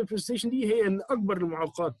اقولها بكل البرزنتيشن دي هي ان اكبر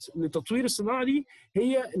المعوقات لتطوير الصناعه دي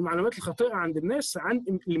هي المعلومات الخاطئه عند الناس عن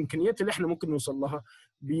الامكانيات اللي احنا ممكن نوصل لها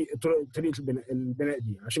بطريقه البناء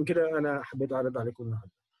دي. عشان كده انا حبيت اعرض عليكم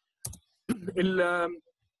النهارده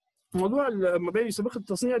موضوع المباني سابقه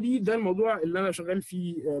التصنيع دي. ده الموضوع اللي انا شغال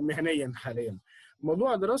فيه مهنيا حاليا.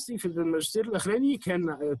 موضوع دراستي في الماجستير الاخراني كان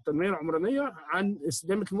التنميه العمرانيه عن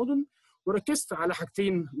استدامه المدن، وركزت على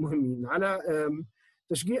حاجتين مهمين، على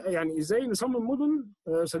تشجيع يعني ازاي نصمم مدن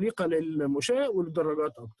صديقه للمشاة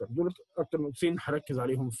وللدراجات اكتر. دول اكتر نقطتين هركز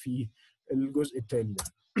عليهم في الجزء التالي ده.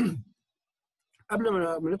 قبل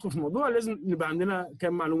ما ندخل في الموضوع لازم نبقى عندنا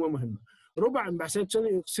كام معلومه مهمه. ربع انبعاثات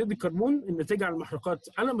ثاني اكسيد الكربون الناتجه عن المحرقات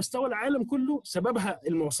على مستوى العالم كله سببها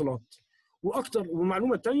المواصلات. واكتر،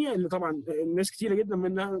 والمعلومه الثانيه اللي طبعا الناس كتيره جدا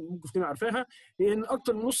منها ممكن تكون عارفاها، هي ان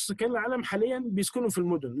اكتر من نص سكان العالم حاليا بيسكنوا في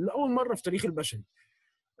المدن لاول مره في تاريخ البشري.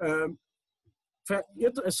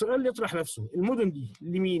 فالسؤال يطرح نفسه، المدن دي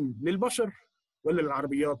لمين؟ للبشر ولا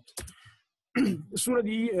للعربيات؟ الصوره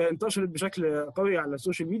دي انتشرت بشكل قوي على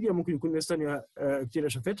السوشيال ميديا، ممكن يكون ناس ثانيه كتيره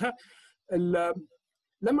شافتها.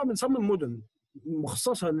 لما بنصمم مدن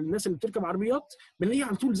مخصصه للناس اللي بتركب عربيات بنلاقيها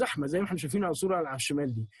على طول زحمه زي ما احنا شايفين على الصوره على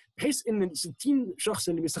الشمال دي، بحيث ان ال 60 شخص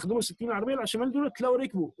اللي بيستخدموا 60 عربيه على الشمال دول لو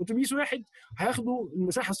ركبوا اتوبيس واحد هياخدوا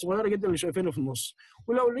المساحه الصغيره جدا اللي شايفينها في النص،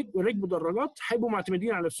 ولو ركبوا دراجات هيبقوا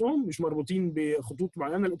معتمدين على نفسهم مش مربوطين بخطوط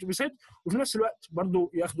معينه للاتوبيسات، وفي نفس الوقت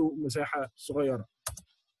برضو ياخدوا مساحه صغيره.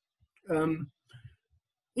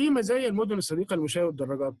 ايه مزايا المدن الصديقه للمشاة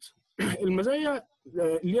والدراجات؟ المزايا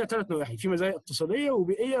ليها 3 نواحي، في مزايا اقتصاديه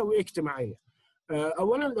وبيئيه واجتماعيه.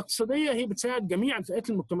 اولا الاقتصاديه هي بتساعد جميع الفئات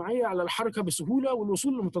المجتمعيه على الحركه بسهوله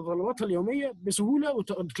والوصول لمتطلباتها اليوميه بسهوله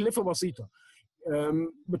وبتكلفه بسيطه.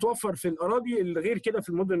 بتوفر في الاراضي اللي غير كده في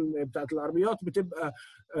المدن بتاعت العربيات بتبقى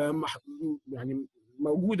يعني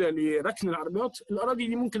موجوده لركن العربيات. الاراضي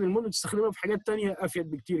دي ممكن المدن تستخدمها في حاجات ثانيه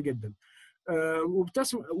افيد بكتير جدا.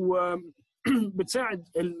 بتساعد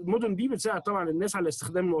المدن دي، بتساعد طبعا الناس على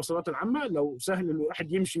استخدام المواصلات العامه. لو سهل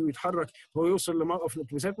الواحد يمشي ويتحرك وهو يوصل لموقف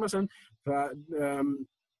الاتوبيسات مثلا،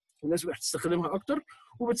 الناس بتستخدمها اكتر.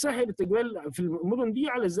 وبتسهل التجوال في المدن دي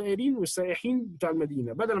على الزائرين والسائحين بتاع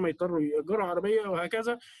المدينه، بدل ما يضطروا يأجروا عربيه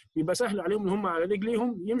وهكذا بيبقى سهل عليهم ان هم على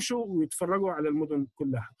رجليهم يمشوا ويتفرجوا على المدن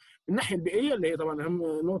كلها. من الناحيه البيئيه اللي هي طبعا اهم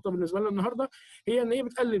نقطه بالنسبه لنا النهارده، هي ان هي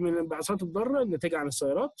بتقلل من الانبعاثات الضاره الناتجه عن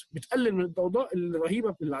السيارات، بتقلل من الضوضاء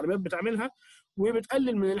الرهيبه اللي العربيات بتعملها،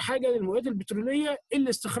 وبتقلل من الحاجه للمواد البتروليه اللي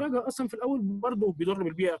استخراجها اصلا في الاول برضه بيضر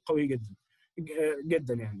بالبيئه قوي جدا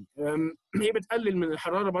جدا. يعني هي بتقلل من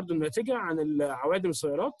الحراره برضو الناتجه عن عوادم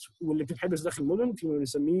السيارات واللي بتتحبس داخل المدن، فيما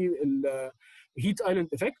بنسميه الهيت ايلاند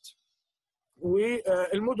افكت.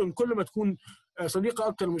 والمدن كل ما تكون صديقه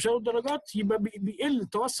اكثر للمشاة والدراجات يبقى بيقل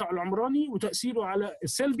التوسع العمراني وتاثيره على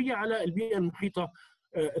السلبي على البيئه المحيطه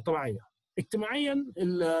الطبيعيه. اجتماعيا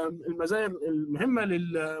المزايا المهمه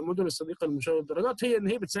للمدن الصديقه للمشاة والدراجات هي ان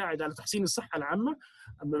هي بتساعد على تحسين الصحه العامه،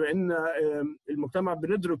 بما ان المجتمع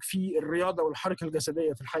بندرك فيه الرياضه والحركه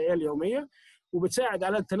الجسديه في الحياه اليوميه، وبتساعد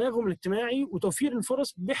على التناغم الاجتماعي وتوفير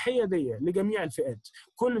الفرص بحياديه لجميع الفئات.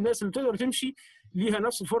 كل الناس اللي تقدر تمشي ليها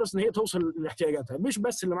نفس الفرص ان هي توصل لاحتياجاتها، مش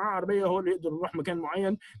بس اللي معاه عربيه هو اللي يقدر يروح مكان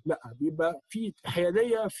معين، لا، بيبقى في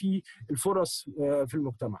حياديه في الفرص في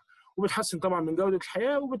المجتمع. وبتحسن طبعا من جوده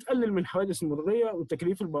الحياه، وبتقلل من الحوادث المروريه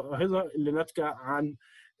والتكاليف الباهظه اللي ناتجه عن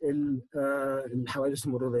الحوادث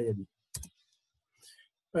المروريه دي.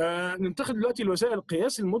 ننتقل دلوقتي لوسائل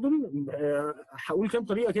قياس المدن. هقول كام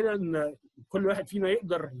طريقه كده ان كل واحد فينا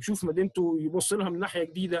يقدر يشوف مدينته، يبص لها من ناحيه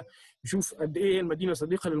جديده، يشوف قد ايه المدينه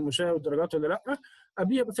صديقه للمشاة والدرجات ولا لا.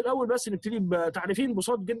 قبليها في الاول بس نبتدي بتعريفين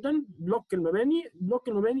بساط جدا. بلوك المباني. بلوك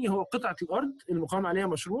المباني هو قطعه الارض المقام عليها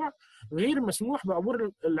مشروع غير مسموح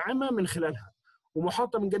بعبور العامه من خلالها،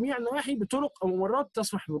 ومحاطه من جميع النواحي بطرق او ممرات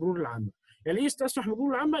تسمح بمرور العامه. يعني ايه تسمح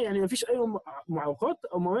بمرور العامه؟ يعني ما فيش اي معوقات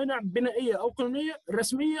او موانع بنائيه او قانونيه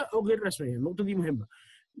رسميه او غير رسميه. النقطه دي مهمه،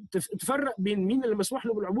 تفرق بين مين اللي مسموح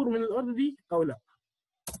له بالعبور من الارض دي او لا.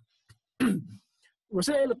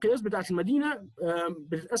 وسائل القياس بتاعه المدينه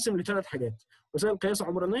بتتقسم لثلاث حاجات: وسائل قياس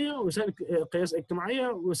عمرانيه، وسائل قياس اجتماعيه،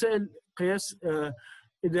 وسائل قياس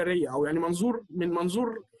اداريه، او يعني من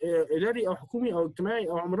منظور اداري او حكومي او اجتماعي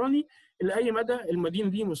او عمراني لاي مدى المدينه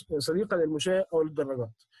دي صديقه للمشاة او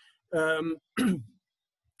للدراجات.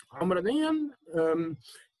 عمرانيا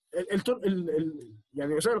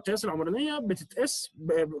يعني وسائل القياس العمرانيه بتتقاس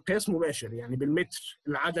بقياس مباشر، يعني بالمتر،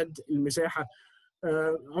 العدد، المساحه.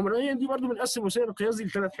 عمرانيا دي برضو بنقسم وسائل القياس دي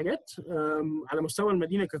لثلاث حاجات: على مستوى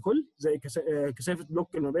المدينه ككل زي كثافه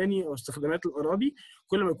بلوك المباني او استخدامات الاراضي.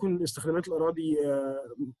 كل ما يكون استخدامات الاراضي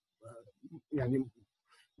يعني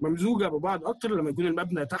ممزوجه ببعض اكتر، لما يكون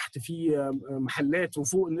المبنى تحت فيه محلات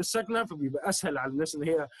وفوق الناس ساكنه، فبيبقى اسهل على الناس ان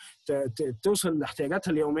هي توصل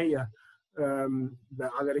لاحتياجاتها اليوميه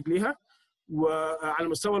على رجليها. وعلى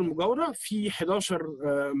مستوى المجاوره في 11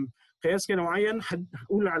 قياس كده معين،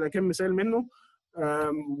 هقول على كم مثال منه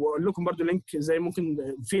واقول لكم برضو لينك ازاي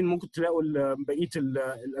فين ممكن تلاقوا بقيه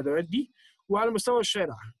الادوات دي. وعلى مستوى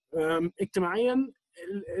الشارع اجتماعيا،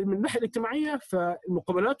 من الناحيه الاجتماعيه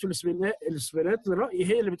فالمقابلات والاستبيانات للراي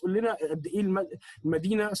هي اللي بتقول لنا قد ايه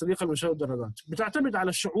المدينه صديقه للمشاة والدراجات. بتعتمد على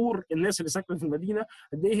الشعور الناس اللي ساكنه في المدينه،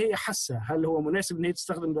 قد ايه هي حاسه هل هو مناسب ان هي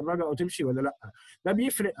تستخدم دراجه او تمشي ولا لا. ده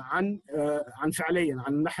بيفرق عن فعليا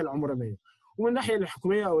عن الناحيه العمرانيه. ومن الناحيه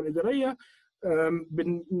الحكوميه او الاداريه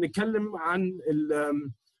بنتكلم عن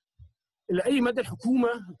لاي مدى الحكومه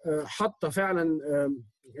حاطه فعلا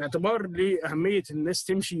اعتبار لاهميه الناس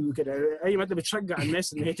تمشي وكده، اي مدى بتشجع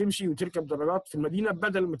الناس ان هي تمشي وتركب دراجات في المدينه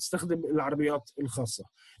بدل ما تستخدم العربيات الخاصه.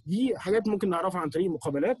 دي حاجات ممكن نعرفها عن طريق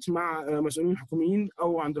مقابلات مع مسؤولين حكوميين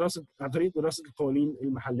او عن طريق دراسه القوانين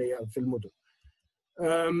المحليه في المدن.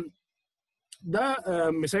 ده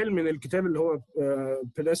مثال من الكتاب اللي هو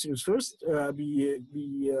pedestrians first.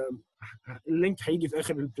 اللينك هيجي في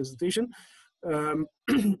اخر البرزنتيشن،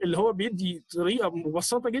 اللي هو بيدي طريقه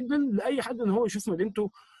مبسطه جدا لاي حد ان هو يشوف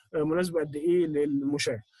مدينته مناسبه قد ايه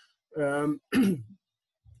للمشاة.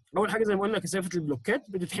 اول حاجه زي ما قلنا كثافه البلوكات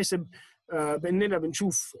بتتحسب باننا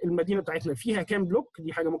بنشوف المدينه بتاعتنا فيها كام بلوك.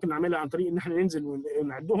 دي حاجه ممكن نعملها عن طريق ان احنا ننزل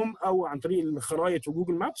ونعدهم او عن طريق الخرائط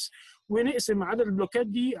وجوجل مابس، ونقسم عدد البلوكات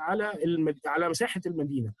دي على مساحه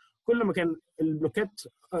المدينه. كل ما كان البلوكات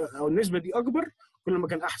او النسبه دي اكبر كل ما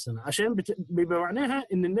كان احسن، عشان بيبقى معناها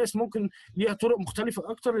ان الناس ممكن ليها طرق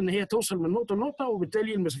مختلفه اكتر ان هي توصل من نقطه لنقطه،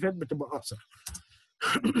 وبالتالي المسافات بتبقى اقصر.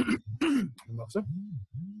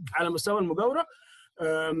 على مستوى المجاوره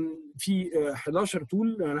في 11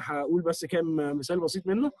 تول، انا هقول بس كام مثال بسيط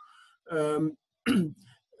منه.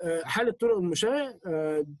 حاله طرق المشاة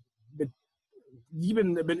دي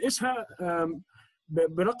بنقيسها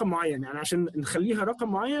برقم معين، يعني عشان نخليها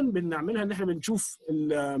رقم معين بنعملها ان احنا بنشوف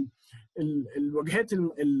الواجهات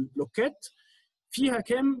البلوكات فيها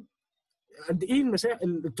كام، قد ايه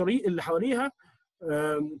الطريق اللي حواليها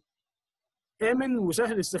آمن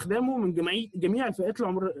وسهل استخدامه من جميع الفئات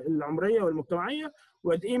العمريه والمجتمعيه،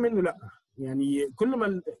 وقد ايه منه لا. يعني كل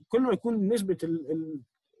ما يكون نسبه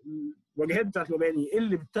الواجهات بتاعت المباني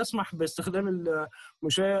اللي بتسمح باستخدام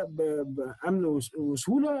المشاة بامن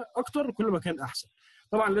وسهوله اكتر كل ما كان احسن.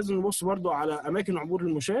 طبعا لازم نبص برضو على اماكن عبور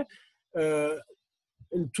المشاة.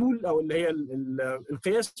 التول او اللي هي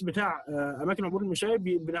القياس بتاع اماكن عبور المشاة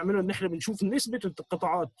بنعمله ان احنا بنشوف نسبه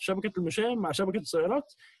القطاعات شبكه المشاة مع شبكه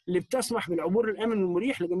السيارات اللي بتسمح بالعبور الامن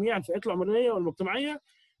والمريح لجميع الفئات العمريه والمجتمعيه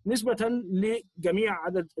نسبه لجميع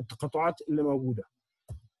عدد التقاطعات اللي موجوده.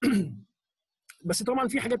 بس طبعا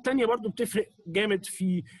في حاجات تانية برضو بتفرق جامد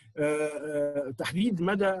في تحديد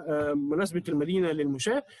مدى مناسبة المدينة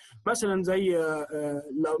للمشاة. مثلا زي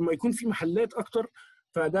لما يكون في محلات اكتر،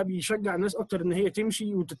 فده بيشجع الناس اكتر ان هي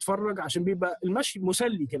تمشي وتتفرج، عشان بيبقى المشي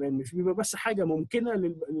مسلي كمان، مش بيبقى بس حاجة ممكنة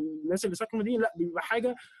للناس اللي ساكنة المدينة، لا بيبقى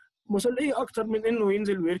حاجة مسلية اكتر من انه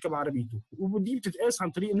ينزل ويركب عربيته. ودي بتتقاس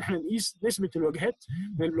عن طريق ان احنا نقيس نسبة الواجهات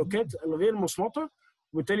من البلوكات الغير مصمتة،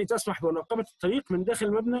 وبالتالي تسمح بمراقبه الطريق من داخل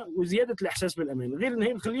المبنى وزياده الاحساس بالامان. غير ان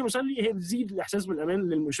هي بتخليه مسلي، هي بتزيد الاحساس بالامان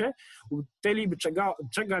للمشاة، وبالتالي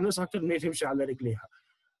بتشجع الناس اكتر ان هي تمشي على رجليها.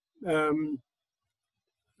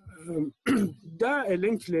 ده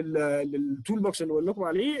اللينك للتول بوكس اللي بقول لكم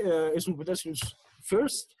عليه، اسمه بيداسيوس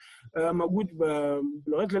فيرست، موجود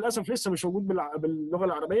بلغايه للاسف لسه مش موجود باللغه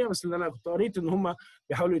العربيه، بس اللي انا كنت قريت ان هم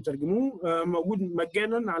بيحاولوا يترجموه. موجود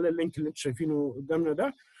مجانا على اللينك اللي انتم شايفينه قدامنا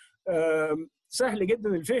ده. سهل جدا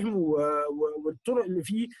الفهم والطرق اللي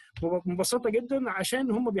فيه مبسطه جدا،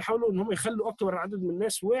 عشان هم بيحاولوا ان هم يخلوا اكبر عدد من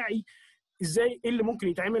الناس واعي ازاي ايه اللي ممكن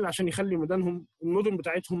يتعمل عشان يخلي المدن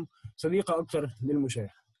بتاعتهم صديقه اكتر للمشاة.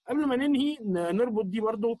 قبل ما ننهي نربط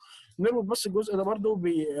بس الجزء ده برضو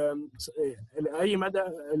بأي مدى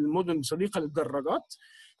المدن صديقة للدراجات.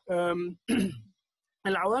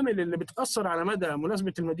 العوامل اللي بتأثر على مدى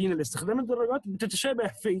مناسبة المدينة لاستخدام الدراجات بتتشابه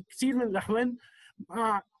في كثير من الأحوال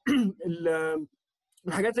مع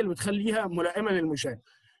الحاجات اللي بتخليها ملائمة للمشاة،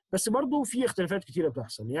 بس برضو في اختلافات كتيرة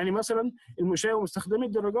بتحصل. يعني مثلا المشاة ومستخدمي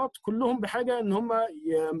الدراجات كلهم بحاجة ان هم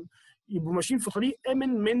يبقوا ماشيين في طريق امن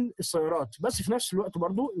من السيارات، بس في نفس الوقت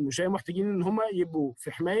برضو المشاة محتاجين ان هم يبقوا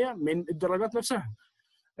في حماية من الدراجات نفسها.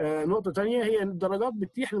 نقطة تانية هي ان الدراجات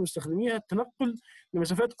بتتيح لمستخدميها التنقل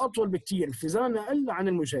لمسافات اطول بكتير في زمن اقل عن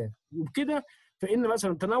المشاة، وبكده فان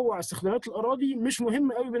مثلا تنوع استخدامات الاراضي مش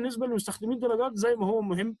مهم قوي بالنسبة لمستخدمي الدراجات زي ما هو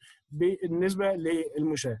مهم بالنسبة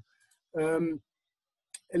للمشاة.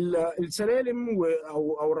 السلالم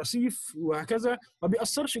او رصيف وهكذا ما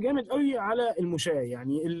بيأثرش جامد قوي على المشاة،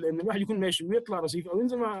 يعني ان الواحد يكون ماشي ويطلع رصيف او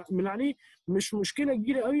ينزل من عليه مش مشكله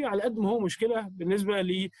كبيره قوي على قد ما هو مشكله بالنسبه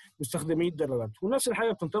لمستخدمي الدراجات. ونفس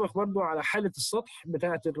الحاجه بتنطبق برضو على حاله السطح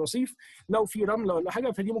بتاعه الرصيف، لو في رمله ولا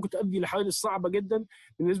حاجه فدي ممكن تؤدي لحوادث صعبه جدا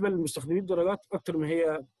بالنسبه لمستخدمي الدراجات اكتر ما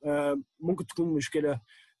هي ممكن تكون مشكله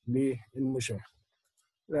للمشاة.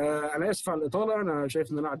 انا اسف على الاطاله، انا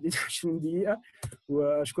شايف ان انا عديت 20 دقيقه،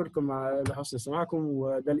 واشكركم على حسن استماعكم.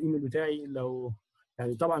 وده الايميل بتاعي، لو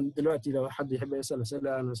يعني طبعا دلوقتي لو حد يحب يسال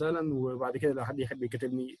اسئله اهلا وسهلا، وبعد كده لو حد يحب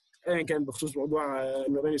يكتبني ايا كان بخصوص موضوع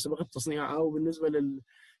المباني سابقه التصنيع او بالنسبه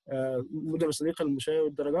للمدن الصديقه للمشاة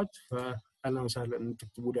والدراجات، فاهلا وسهلا ان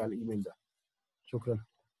تكتبوا لي على الايميل ده. شكرا.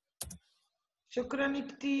 شكرا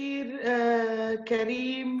كثير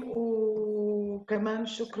كريم، وكمان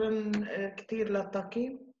شكرا كثير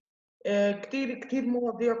للتقي. كثير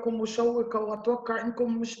مواضيعكم مشوقة، وأتوقع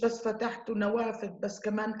إنكم مش بس فتحتوا نوافذ بس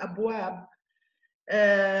كمان أبواب،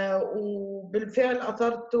 وبالفعل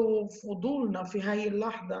أثرتوا فضولنا في هاي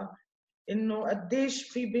اللحظة إنه قديش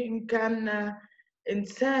في بإمكاننا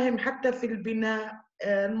نساهم حتى في البناء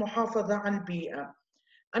المحافظة على البيئة.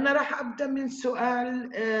 أنا راح أبدأ من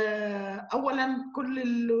سؤال. أولاً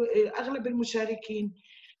أغلب المشاركين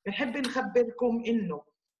بنحب نخبركم إنه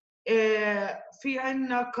في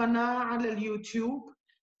عنا قناة على اليوتيوب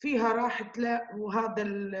فيها راح تلاقوا هذا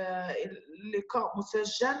اللقاء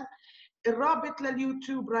مسجل. الرابط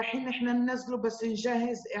لليوتيوب رايحين إحنا ننزله، بس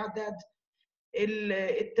نجهز إعداد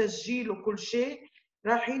التسجيل وكل شيء.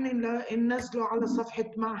 رايحين ننزله على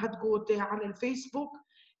صفحة معهد جوته على الفيسبوك.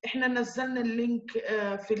 احنا نزلنا اللينك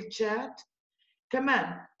في الشات.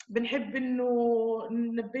 كمان بنحب انه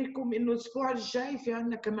ننبهكم انه الاسبوع الجاي في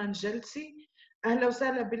عنا كمان جلسة. اهلا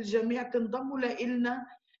وسهلا بالجميع تنضموا لنا.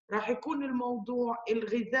 راح يكون الموضوع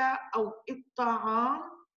الغذاء او الطعام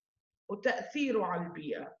وتأثيره على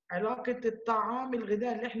البيئة، علاقة الطعام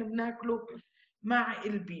الغذاء اللي احنا بناكله مع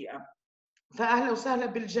البيئة. فأهلا وسهلا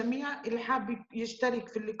بالجميع. اللي حابب يشترك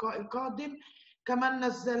في اللقاء القادم كمان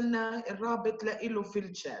نزلنا الرابط له في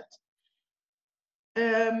الشات.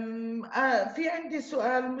 في عندي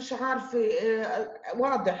سؤال مش عارفة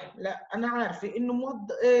واضح، لا أنا عارفة إنه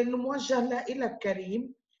موجه لك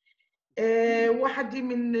كريم. واحدة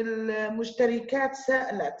من المشتركات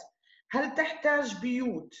سألت هل تحتاج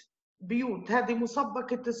بيوت هذه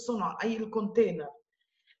مسبقة الصنع أي الكونتينر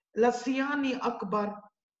لصيانة أكبر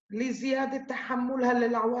لزيادة تحملها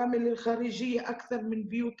للعوامل الخارجية أكثر من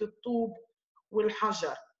بيوت الطوب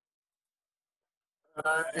والحجر؟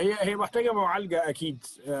 هي محتاجة معالجة أكيد.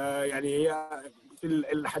 يعني هي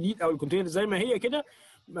الحديد أو الكونتينر زي ما هي كده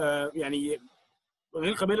يعني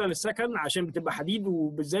غير قابله للسكن عشان بتبقى حديد،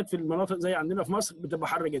 وبالذات في المناطق زي عندنا في مصر بتبقى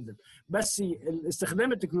حر جدا. بس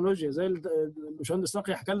استخدام التكنولوجيا زي الباشمهندس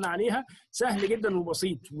نقي حكى لنا عليها سهل جدا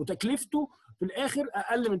وبسيط، وتكلفته في الاخر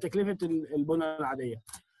اقل من تكلفه البنى العاديه.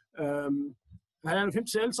 هل انا فهمت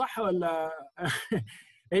السؤال صح ولا؟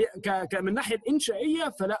 هي من ناحيه انشائيه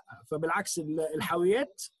فلا، فبالعكس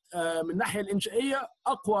الحاويات من الناحيه الانشائيه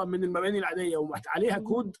اقوى من المباني العاديه، وعليها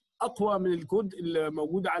كود اقوى من الكود اللي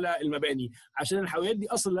موجود على المباني، عشان الحاويات دي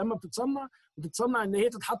اصلا لما بتتصنع ان هي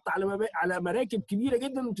تتحط على مراكب كبيره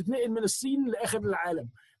جدا وتتنقل من الصين لاخر العالم،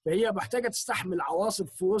 فهي محتاجه تستحمل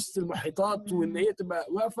عواصف في وسط المحيطات، وان هي تبقى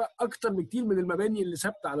واقفه اكتر بكتير من المباني اللي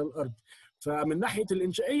ثابته على الارض. فمن ناحيه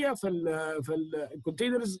الانشائيه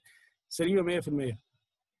فالكونتينرز سليمه 100%.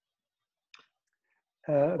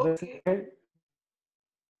 بس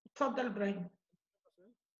تفضل ابراهيم.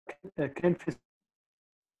 كان في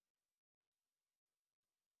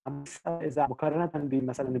اذا مقارنه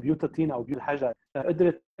بمثلا بيوت الطين او بيوت الحجر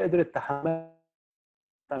قدرت تحمل.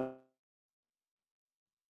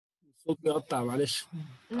 الصوت بيقطع معلش.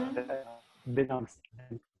 بنفس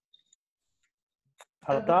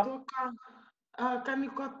بتوقع كان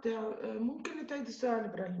يقطع. ممكن تعيد السؤال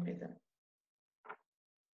ابراهيم اذا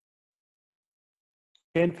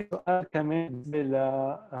كان في سؤال كمان بالنسبه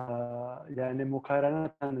يعني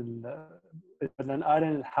مقارنه بدنا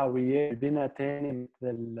نقارن الحاويات بنا ثاني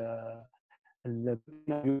مثل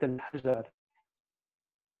بيوت الحجر.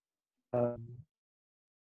 انا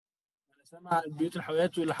سامع البيوت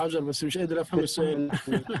الحاويات والحجر بس مش قادر افهم السؤال.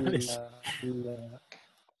 معلش.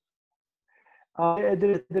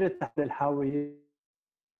 قدرت تحت الحاويات.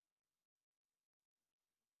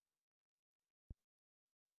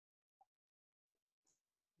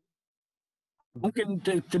 ممكن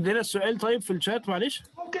تكتب لنا السؤال طيب في الشات معلش؟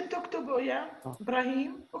 ممكن تكتبه يا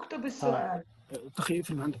ابراهيم، اكتب السؤال. تخي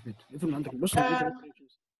اقفل من عندك اقفل من عندك. بص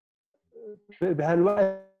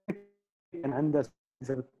بهالوقت كان عندها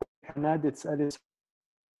نادي تسألي.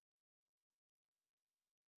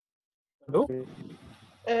 الو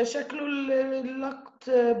شكله اللقط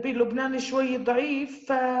بلبنان شوي ضعيف،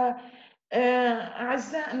 ف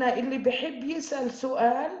أعزائنا اللي بحب يسأل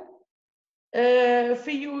سؤال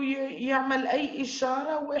فيه يعمل أي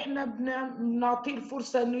إشارة وإحنا بنعطيه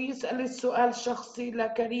الفرصة إنه يسأل السؤال شخصي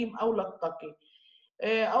لكريم أو للتقي،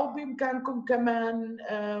 أو بإمكانكم كمان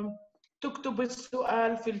تكتب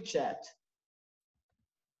السؤال في الشات.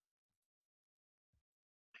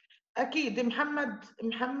 أكيد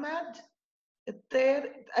محمد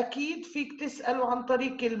الطير، أكيد فيك تسأله عن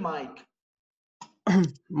طريق المايك.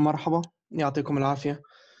 مرحبا، يعطيكم العافية.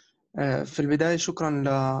 في البداية شكرا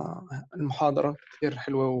للمحاضرة، كثير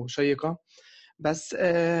حلوة وشيقة. بس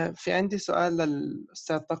في عندي سؤال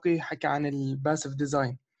للأستاذ تقي، حكى عن الباسيف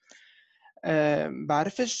ديزاين.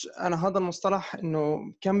 بعرفش أنا هذا المصطلح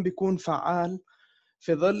إنه كم بيكون فعال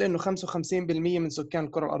في ظل إنه 55% من سكان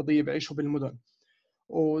الكرة الأرضية بيعيشوا بالمدن،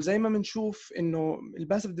 وزي ما بنشوف إنه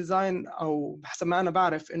الباسيف ديزاين أو بحسب ما أنا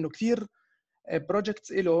بعرف إنه كثير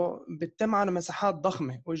بروجكتس له بتتم على مساحات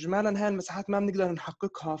ضخمه، واجمالا هاي المساحات ما بنقدر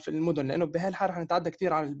نحققها في المدن لانه بهاي الحاله حنتعدى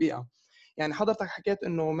كثير على البيئه. يعني حضرتك حكيت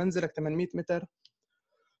انه منزلك 800 متر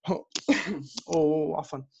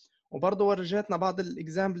وعفوا، وبرضه ورجيتنا بعض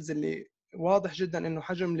الاكزامبلز اللي واضح جدا انه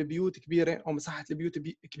حجم البيوت كبيره او مساحه البيوت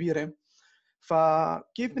كبيره.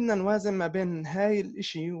 فكيف بدنا نوازن ما بين هاي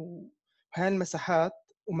الاشي وهاي المساحات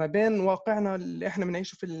وما بين واقعنا اللي احنا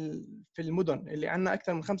بنعيشه في المدن اللي عندنا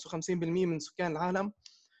اكثر من 55% من سكان العالم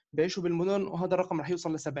بيعيشوا بالمدن، وهذا الرقم رح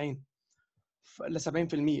يوصل ل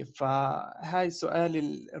 70%. فهاي السؤال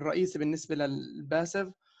الرئيسي بالنسبه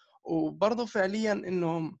للباسف. وبرضه فعليا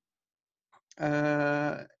انه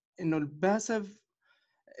انه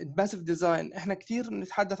الباسف ديزاين احنا كثير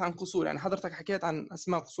نتحدث عن قصور. يعني حضرتك حكيت عن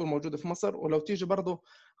اسماء قصور موجوده في مصر، ولو تيجي برضه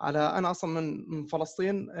على انا اصلا من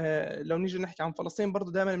فلسطين، لو نيجي نحكي عن فلسطين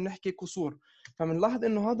برضه دائما بنحكي قصور. فبنلاحظ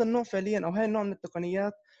انه هذا النوع فعليا او هاي النوع من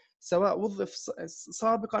التقنيات سواء وظف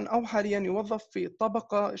سابقا او حاليا يوظف في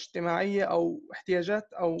طبقه اجتماعيه او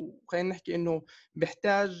احتياجات، او خلينا نحكي انه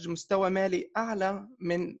بيحتاج مستوى مالي اعلى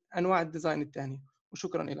من انواع الديزاين الثاني.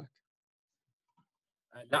 وشكرا لك.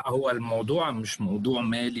 لا، هو الموضوع مش موضوع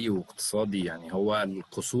مالي واقتصادي. يعني هو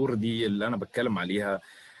القصور دي اللي انا بتكلم عليها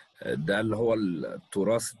ده اللي هو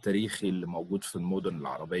التراث التاريخي اللي موجود في المدن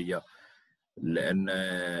العربية. لان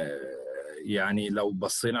يعني لو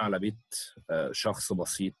بصينا على بيت شخص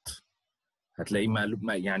بسيط هتلاقيه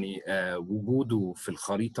يعني وجوده في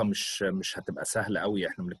الخريطة مش هتبقى سهلة قوي.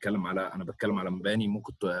 احنا انا بتكلم على مباني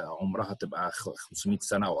ممكن عمرها تبقى 500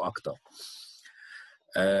 سنة او اكتر.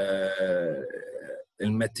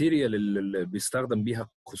 الماتيريال اللي بيستخدم بيها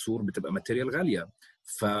القصور بتبقى ماتيريال غاليه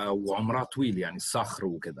وعمرها طويل، يعني الصخر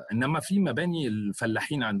وكده. انما في مباني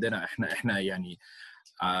الفلاحين عندنا احنا يعني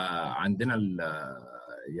عندنا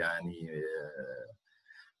يعني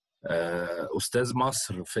استاذ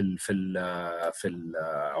مصر في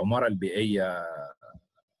العماره البيئيه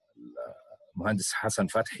المهندس حسن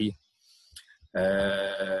فتحي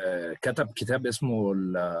كتب كتاب اسمه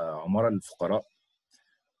العماره للفقراء،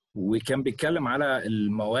 وكان بيتكلم على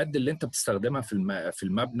المواد اللي انت بتستخدمها في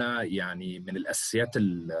المبنى. يعني من الاساسيات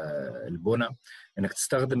البنى انك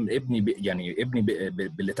تستخدم ابني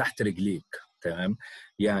باللي تحت رجليك. تمام،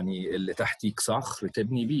 يعني اللي تحتيك صخر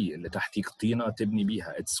تبني بيه، اللي تحتيك طينه تبني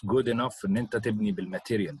بيها. اتس جود انف ان انت تبني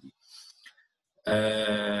بالماتيريال دي.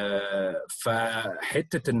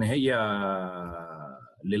 فحته ان هي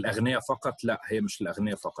للاغنياء فقط، لا هي مش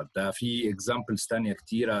للاغنياء فقط، ده في اكزامبلز تانية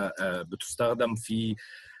كتيره بتستخدم في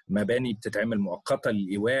مباني بتتعمل مؤقته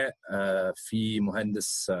للايواء. في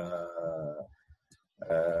مهندس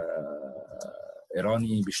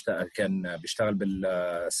ايراني كان بيشتغل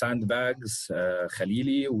بالساند باجز،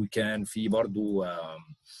 خليلي. وكان في برضو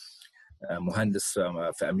مهندس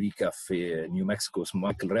في امريكا في نيو مكسيكو اسمه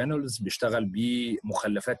مايكل رينولدز، بيشتغل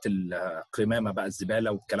بمخلفات القمامه بقى،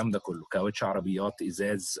 الزباله والكلام ده كله، كاوتش عربيات،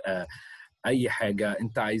 ازاز، اي حاجه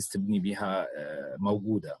انت عايز تبني بيها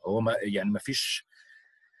موجوده. هو يعني ما فيش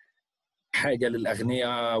حاجه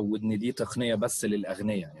للاغنياء وان دي تقنيه بس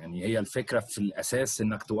للاغنياء. يعني هي الفكره في الاساس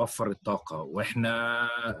انك توفر الطاقه، واحنا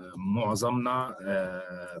معظمنا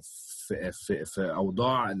في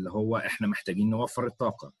اوضاع اللي هو احنا محتاجين نوفر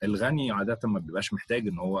الطاقه. الغني عاده ما بيبقاش محتاج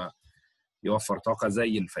ان هو يوفر طاقه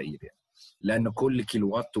زي الفقير يعني، لان كل كيلو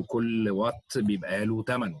وات وكل وات بيبقى له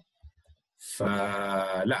ثمنه.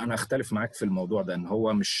 فلا انا اختلف معاك في الموضوع ده، ان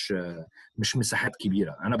هو مش مساحات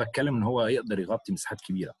كبيره. انا بتكلم ان هو يقدر يغطي مساحات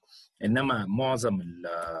كبيره، انما معظم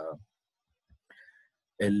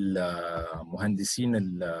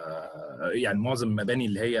المهندسين يعني معظم المباني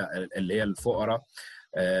اللي هي الفقراء.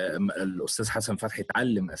 الاستاذ حسن فتحي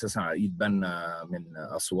اتعلم اساسا على ايد بنا من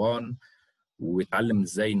اسوان، واتعلم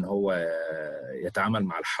ازاي ان هو يتعامل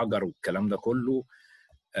مع الحجر والكلام ده كله،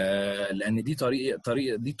 لان دي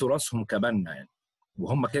طريقه دي تراثهم كبنا يعني،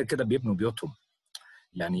 وهم كده كده بيبنوا بيوتهم.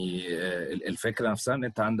 يعني الفكره نفسها ان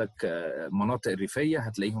انت عندك مناطق ريفيه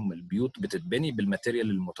هتلاقيهم البيوت بتتبني بالماتيريال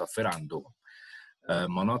المتوفره عندهم.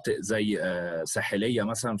 مناطق زي ساحليه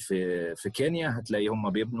مثلا في كينيا هتلاقي هم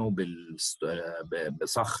بيبنوا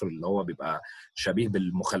بصخر اللي هو بيبقى شبيه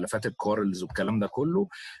بالمخلفات الكورلز والكلام ده كله.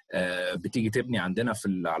 بتيجي تبني عندنا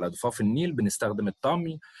على ضفاف النيل بنستخدم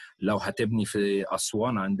الطامي. لو هتبني في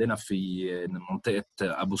اسوان عندنا في منطقه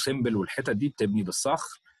ابو سمبل والحتت دي بتبني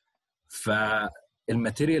بالصخر.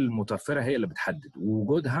 فالماتيريال المتوفره هي اللي بتحدد،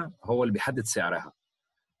 ووجودها هو اللي بيحدد سعرها.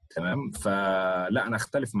 تمام. فلا انا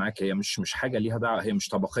اختلف معاك، هي مش حاجه ليها دعوه، هي مش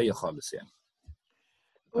طبقيه خالص يعني.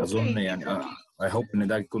 اظن يعني اي هوب ان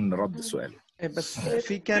ده يكون رد السؤال. بس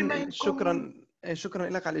في كان شكرا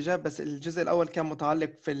لك على الاجابه. بس الجزء الاول كان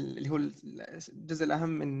متعلق في اللي هو الجزء الاهم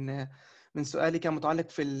من سؤالي، كان متعلق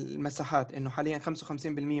في المساحات، انه حاليا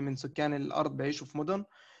 55% من سكان الارض بيعيشوا في مدن.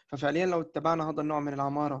 ففعليا لو اتبعنا هذا النوع من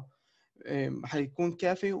العماره حيكون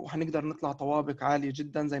كافي وحنقدر نطلع طوابق عاليه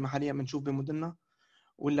جدا زي ما حاليا بنشوف بمدننا،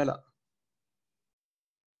 ولا لا؟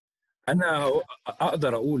 انا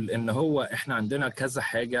اقدر اقول ان هو احنا عندنا كذا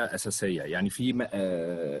حاجه اساسيه. يعني في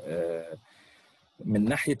من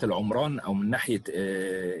ناحيه العمران او من ناحيه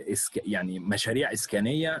يعني مشاريع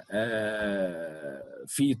اسكانيه،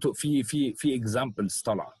 في اكزامبلز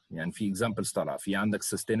طالعه. يعني في اكزامبلز طالعه، في عندك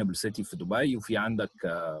سستينبل سيتي في دبي، وفي عندك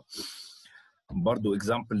برضو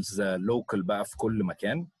اكزامبلز لوكال بقى في كل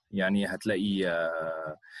مكان. يعني هتلاقي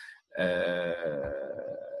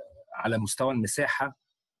على مستوى المساحه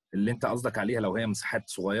اللي انت قصدك عليها، لو هي مساحات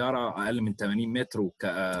صغيره اقل من 80 متر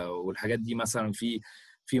والحاجات دي، مثلا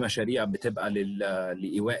في مشاريع بتبقى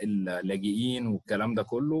لايواء اللاجئين والكلام ده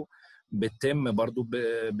كله بتتم برضو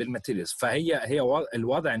بالماتيريالز. فهي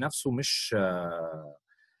الوضع نفسه مش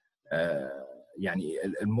يعني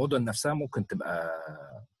المدن نفسها ممكن تبقى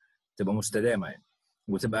مستدامه يعني،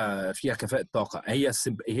 وتبقى فيها كفاءة طاقة.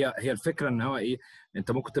 هي الفكرة ان هو ايه،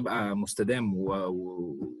 انت ممكن تبقى مستدام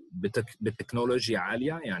بتكنولوجيا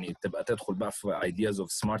عالية. يعني تبقى تدخل بقى في ideas of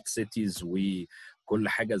smart cities وكل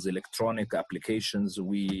حاجة زي electronic applications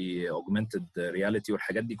و augmented reality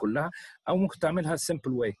والحاجات دي كلها، او ممكن تعملها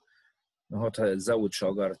simple way، هو تزود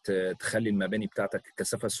شجر، تخلي المباني بتاعتك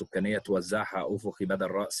الكثافة السكانية توزعها افقي بدل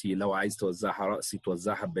رأسي. لو عايز توزعها رأسي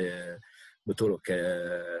توزعها بطرق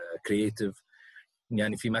كرييتيف.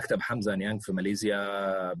 يعني في مكتب حمزة نيانج في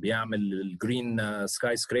ماليزيا بيعمل الجرين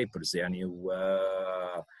سكاي سكريبرز، يعني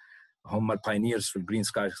هم الباينيرز في الجرين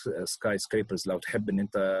سكاي سكريبرز، لو تحب ان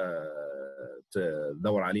انت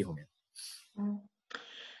تدور عليهم يعني.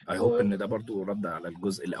 I hope ان ده برضو رد على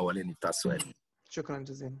الجزء الاولاني بتاع السؤال. شكرا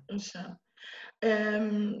جزيلا. ان شاء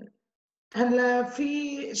الله. هلا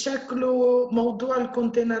في شكله موضوع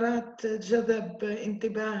الكونتينرات جذب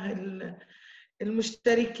انتباه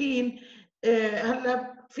المشتركين.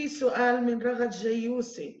 هلا في سؤال من رغد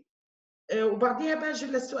جيوسي، وبعديها باجي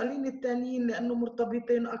للسؤالين الثانيين لانه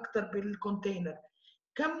مرتبطين اكثر بالكونتينر.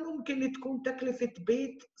 كم ممكن تكون تكلفة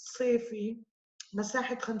بيت صيفي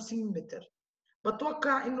مساحة 50 متر؟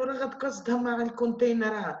 بتوقع انه رغد قصدها مع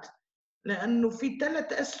الكونتينرات، لانه في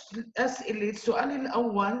 3 اسئله. السؤال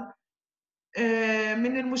الاول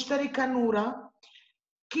من المشتركة نورة: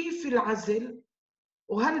 كيف العزل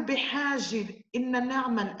وهل بحاجة إن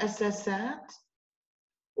نعمل أساسات،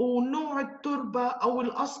 ونوع التربة أو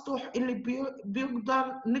الأسطح اللي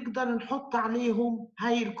نقدر نحط عليهم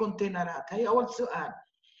هاي الكونتينرات. هاي أول سؤال.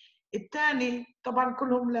 الثاني طبعا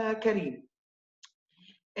كلهم لكريم.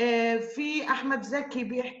 في أحمد زكي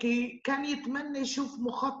بيحكي كان يتمنى يشوف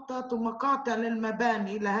مخطط ومقاطع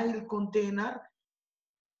للمباني لهاي الكونتينر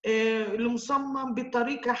المصمم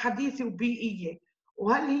بطريقة حديثة وبيئية،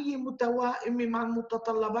 وهل هي متوائمة مع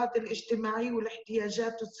المتطلبات الاجتماعية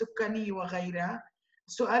والاحتياجات السكانية وغيرها.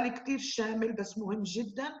 سؤال كتير شامل بس مهم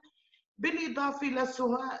جدا. بالإضافة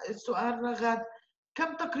لسؤال رغد،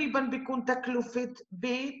 كم تقريبا بيكون تكلفة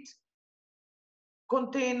بيت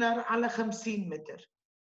كونتينر على 50 متر؟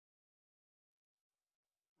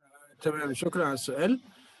 تمام، شكرا على السؤال.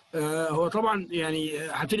 هو طبعا يعني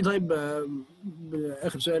هبتدي. طيب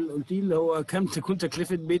باخر سؤال قلتيه اللي هو كم تكون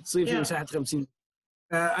تكلفه بيت صيفي مساحه 50.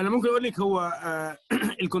 انا ممكن اقول لك هو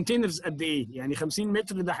الكونتينرز قد ايه. يعني 50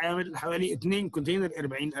 متر ده هيعمل حوالي 2 كونتينر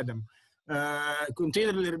 40 قدم.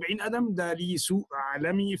 كونتينر ال 40 قدم ده ليه سوق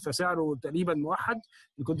عالمي فسعره تقريبا موحد.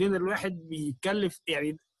 الكونتينر الواحد بيكلف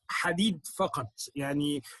يعني حديد فقط،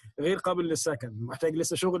 يعني غير قابل للسكن، محتاج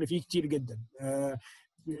لسه شغل فيه كتير جدا.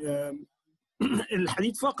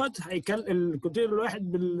 الحديد فقط الكونتينر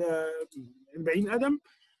الواحد بال 40 قدم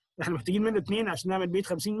احنا محتاجين منه 2 عشان نعمل بيت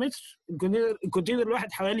 50 متر. الكونتينر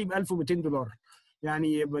الواحد حوالي ب $1200،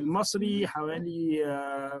 يعني بالمصري حوالي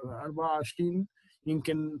 24.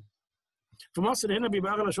 يمكن في مصر هنا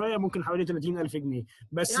بيبقى اغلى شويه، ممكن حوالي 30,000 جنيه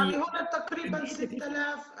بس. يعني هنا تقريبا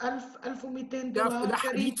 6000 $1200 ده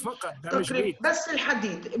حديد فقط، ده مش تقريبا. بيت. بس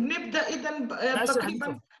الحديد بنبدا اذا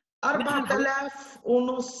تقريبا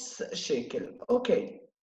 4500 شيكل. اوكي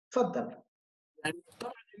تفضل. يعني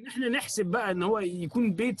طبعا ان احنا نحسب بقى ان هو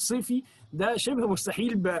يكون بيت صيفي ده شبه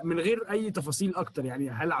مستحيل من غير اي تفاصيل اكتر. يعني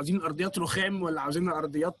هل عاوزين ارضيات رخام ولا عاوزينها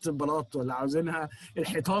ارضيات بلاط ولا عاوزينها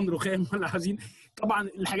الحيطان رخام ولا عاوزين. طبعا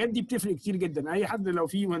الحاجات دي بتفرق كتير جدا. اي حد لو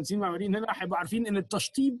في مهندسين معماريين هنا هيبقوا عارفين ان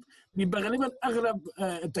التشطيب بيبقى غالبا اغلب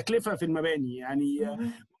التكلفه في المباني. يعني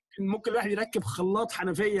ممكن الواحد يركب خلاط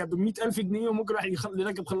حنفيه ب 100,000 جنيه، وممكن الواحد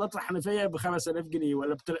يركب خلاط حنفيه ب 5000 جنيه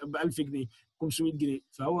ولا ب 1000 جنيه 500 جنيه.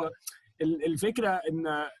 فهو الفكره ان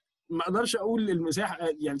ما اقدرش اقول المساحه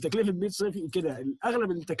يعني تكلفه بيت صيفي كده.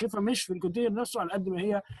 اغلب التكلفه مش في الكونتينر نفسه على قد ما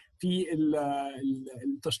هي في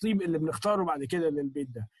التشطيب اللي بنختاره بعد كده للبيت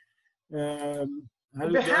ده.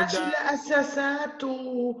 هل بحاجه لاساسات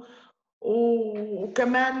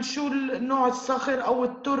وكمان شو نوع الصخر او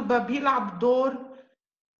التربه بيلعب دور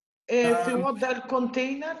في وضع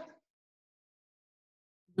الكونتينر؟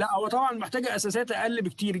 لا، هو طبعا محتاجه اساسات اقل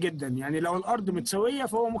بكتير جدا. يعني لو الارض متساويه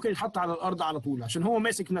فهو ممكن يتحط على الارض على طول، عشان هو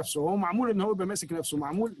ماسك نفسه. هو معمول ان هو يبقى ماسك نفسه،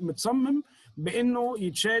 معمول متصمم بانه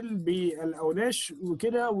يتشال بالاوناش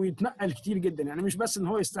وكده ويتنقل كتير جدا. يعني مش بس ان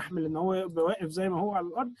هو يستحمل ان هو يبقى واقف زي ما هو على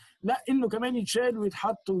الارض، لا انه كمان يتشال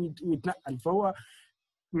ويتحط ويتنقل. فهو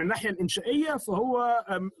من الناحيه الانشائيه فهو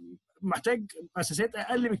محتاج اساسات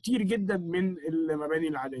اقل بكتير جدا من المباني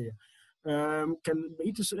العاديه. كان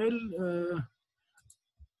بقيه السؤال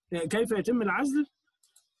كيف يتم العزل؟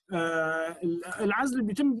 العزل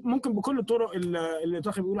بيتم ممكن بكل الطرق اللي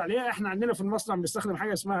طاخي بيقول عليها. احنا عندنا في المصنع بنستخدم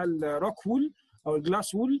حاجه اسمها الروك وول او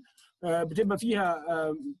الجلاس وول. بتبقى فيها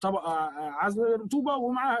طبقه عزل رطوبه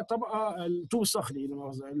ومعها طبقه الطوب الصخري.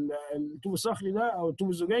 الطوب الصخري ده او الطوب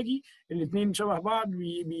الزجاجي الاثنين شبه بعض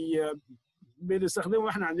بنستخدمه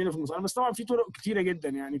احنا عندنا في المصنع. بس طبعا في طرق كتيره جدا،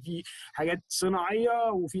 يعني في حاجات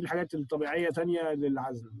صناعيه وفي الحاجات الطبيعيه ثانيه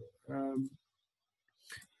للعزل.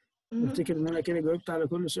 افتكر ان انا كده جاوبت على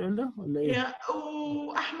كل سؤال ده ولا ايه؟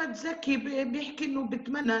 واحمد زكي بيحكي انه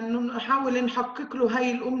بتمنى انه نحاول نحقق له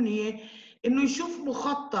هاي الامنيه، انه يشوف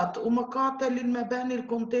مخطط ومقاطع للمباني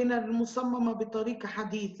الكونتينر المصممه بطريقه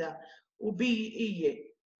حديثه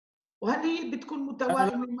وبيئيه، وهل هي بتكون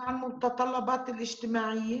متوائمه مع المتطلبات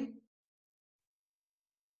الاجتماعيه؟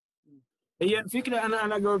 هي الفكره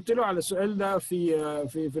انا جاوبت له على السؤال ده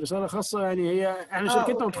في رساله خاصه. يعني هي احنا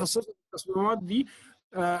شركتنا متخصصه في التصميمات دي.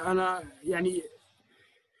 انا يعني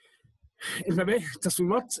المباني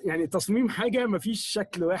التصميمات، يعني تصميم حاجه ما فيش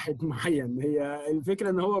شكل واحد معين. هي الفكره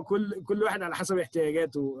ان هو كل واحد على حسب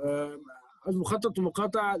احتياجاته. المخطط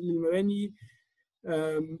ومقاطع للمباني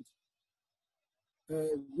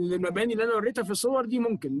للمباني اللي انا وريتها في الصور دي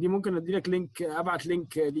ممكن ادي لك لينك، ابعت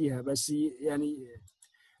لينك ليها. بس يعني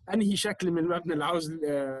انهي شكل من المبنى اللي عاوز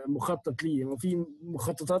مخطط ليه؟ وفي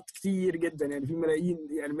مخططات كتير جدا، يعني في ملايين،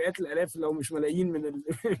 يعني مئات الالاف لو مش ملايين من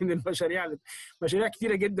من المشاريع. مشاريع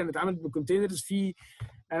كتيره جدا اتعملت بالكونتينرز. في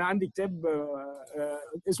انا عندي كتاب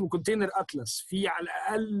اسمه كونتينر اطلس، فيه على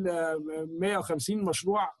الاقل 150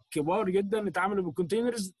 مشروع كبار جدا اتعملوا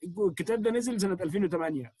بالكونتينرز. الكتاب ده نزل سنه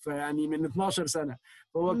 2008، فيعني من 12 سنه.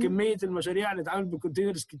 فهو كميه المشاريع اللي اتعملت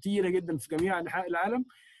بالكونتينرز كتيره جدا في جميع انحاء العالم.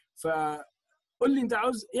 فقول لي انت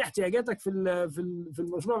عاوز ايه احتياجاتك في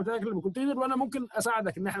المشروع بتاعك اللي بالكونتينر، وانا ممكن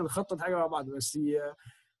اساعدك ان احنا نخطط حاجه مع بعض.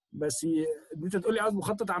 بس ان انت تقول لي عاوز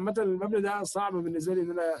مخطط عامه للمبنى ده صعب بالنسبه لي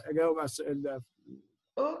ان انا اجاوب على السؤال ده.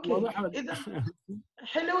 اوكي، اذا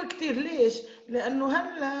حلو كثير. ليش؟ لانه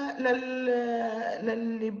هلا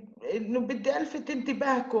للي انه بدي الفت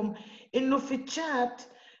انتباهكم انه في الشات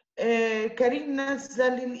كريم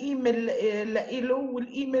نزل الايميل لإله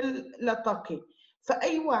والايميل لطاقي،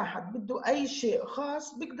 فاي واحد بده اي شيء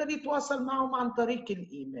خاص بيقدر يتواصل معهم عن طريق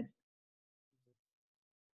الايميل.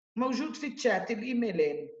 موجود في الشات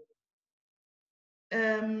الايميلين.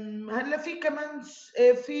 هلا في كمان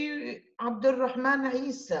في عبد الرحمن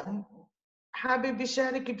عيسى حابب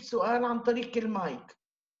يشارك بسؤال عن طريق المايك.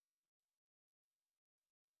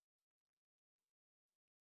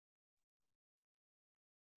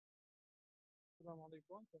 السلام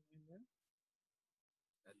عليكم، سامعيني؟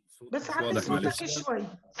 بس علي صوتك شوي.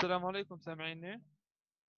 السلام عليكم، سامعيني؟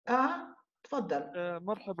 تفضل.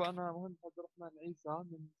 مرحبا، أنا مهندس عبد الرحمن عيسى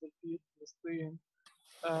من سلفيت فلسطين.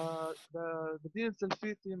 مدينة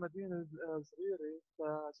سلفيت هي مدينة صغيرة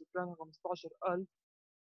سكانها 15,000،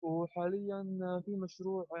 وحاليا في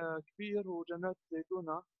مشروع كبير وجنات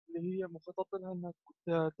زيتونة اللي هي مخطط لها أنها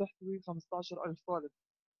تحتوي 15,000 طالب،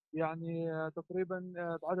 يعني تقريبا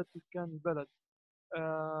بعدد سكان البلد.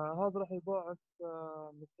 هذا راح يضاعف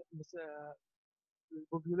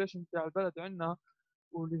البوبيوليشن بتاع البلد عندنا،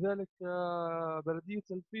 ولذلك بلدية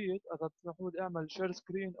سلفيت أخذت تسمحوا لي أعمل شير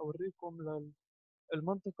سكرين أو أوريكم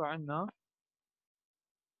للمنطقة عندنا.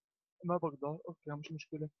 ما بقدر، أوكي مش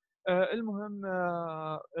مشكلة. المهم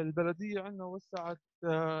البلدية عندنا وسعت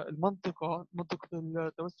منطقة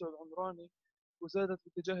التوسع العمراني، وزادت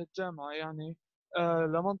باتجاه الجامعة يعني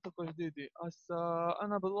لمنطقة جديدة. هسا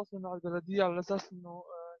أنا بتواصل مع البلدية على أساس إنه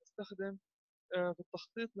نستخدم في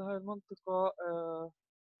التخطيط لهذه المنطقة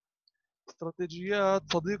استراتيجيات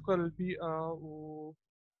صديقة للبيئة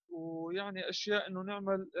ويعني أشياء إنه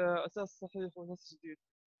نعمل أساس صحيح وأساس جديد.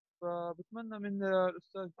 فبتمنى من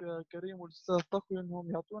الأستاذ كريم والأستاذ تقوي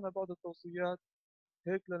إنهم يعطونا بعض التوصيات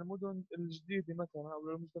هيك للمدن الجديدة مثلا أو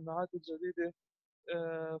للمجتمعات الجديدة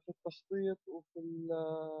في التخطيط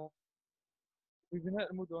في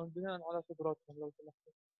بناء المدن بناء على خبراتهم لو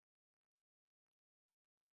سمحتوا.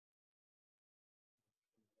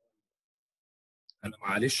 أنا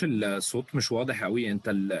معلش الصوت مش واضح قوي. أنت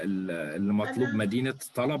اللي مطلوب مدينة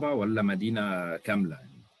طلبة ولا مدينة كاملة؟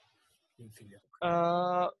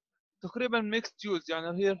 تقريبا ميكست يوز،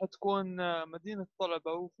 يعني هي رح تكون مدينة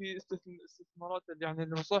طلبة وفي استثمارات يعني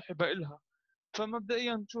المصاحبة إلها.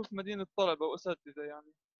 فمبدئيا نشوف مدينة طلبة وأساتذة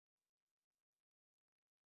يعني.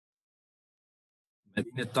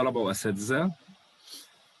 مدينة طلبة وأساتذة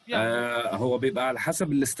يعني هو بيبقى على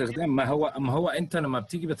حسب الاستخدام. ما هو انت لما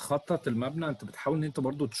بتيجي بتخطط المبنى انت بتحاول ان انت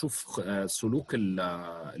برضو تشوف سلوك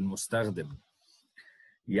المستخدم.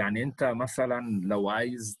 يعني انت مثلا لو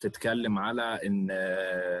عايز تتكلم على ان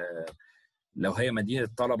لو هي مدينة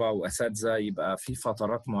طلبة وأساتذة يبقى في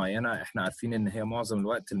فترات معينة احنا عارفين ان هي معظم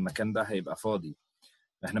الوقت المكان ده هيبقى فاضي.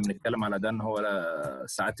 احنا بنتكلم على ده ان هو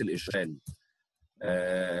ساعات الإشغال.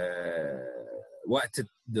 وقت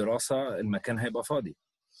الدراسة المكان هيبقى فاضي.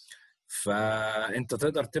 فانت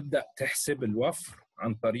تقدر تبدا تحسب الوفر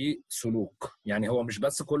عن طريق سلوك. يعني هو مش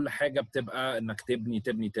بس كل حاجه بتبقى انك تبني.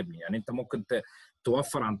 يعني انت ممكن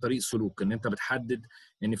توفر عن طريق سلوك، ان انت بتحدد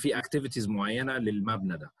ان في اكتيفيتيز معينه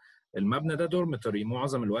للمبنى ده. المبنى ده دورميتوري،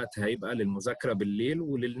 معظم الوقت هيبقى للمذاكره بالليل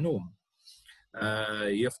وللنوم.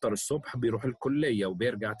 يفطر الصبح بيروح الكليه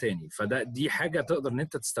وبيرجع تاني. دي حاجه تقدر ان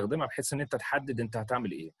انت تستخدمها بحيث ان انت تحدد انت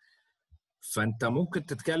هتعمل ايه. فانت ممكن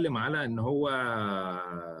تتكلم على ان هو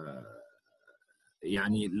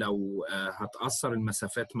يعني لو هتأثر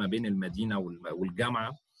المسافات ما بين المدينة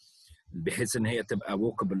والجامعة بحيث ان هي تبقى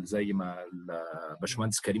ووكبل زي ما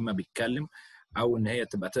باشمهندس كريم ما بيتكلم، او ان هي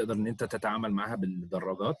تبقى تقدر ان انت تتعامل معاها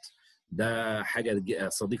بالدراجات. ده حاجة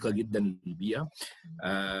صديقة جدا للبيئة.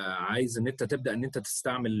 عايز ان انت تبدأ ان انت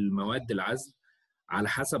تستعمل مواد العزل على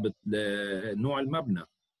حسب نوع المبنى.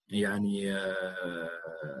 يعني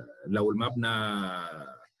لو المبنى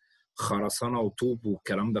خرسانه وطوب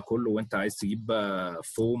والكلام ده كله وانت عايز تجيب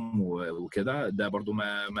فوم وكده، ده برضو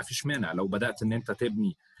ما فيش مانع. لو بدات ان انت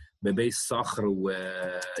تبني ببيس صخر،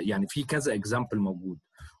 ويعني في كذا اكزامبل موجود،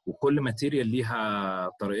 وكل ماتيريال ليها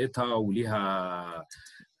طريقتها وليها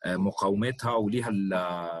مقاومتها وليها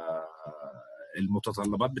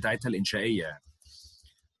المتطلبات بتاعتها الانشائيه يعني.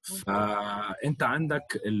 فانت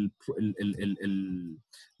عندك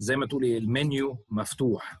زي ما تقول المنيو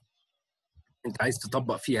مفتوح، انت عايز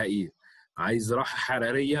تطبق فيها ايه؟ عايز راحه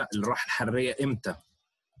حراريه، الراحه الحراريه امتى؟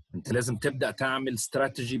 انت لازم تبدا تعمل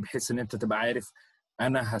استراتيجي بحيث ان انت تبقى عارف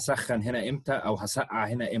انا هسخن هنا امتى او هسقع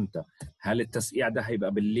هنا امتى. هل التسقيع ده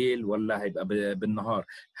هيبقى بالليل ولا هيبقى بالنهار؟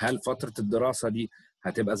 هل فتره الدراسه دي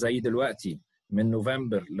هتبقى زي دلوقتي من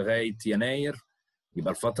نوفمبر لغايه يناير؟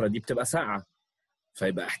 يبقى الفتره دي بتبقى ساقعه،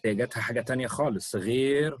 فيبقى احتياجاتها حاجه تانية خالص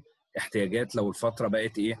غير احتياجات لو الفتره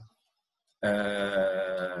بقت ايه،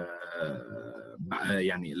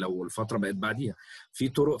 يعني لو الفتره بقت بعديها. في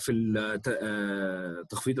طرق في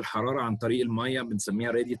تخفيض الحراره عن طريق الميه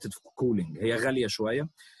بنسميها راديتيف كولينج، هي غاليه شويه.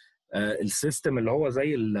 السيستم اللي هو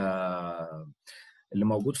زي اللي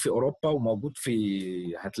موجود في اوروبا وموجود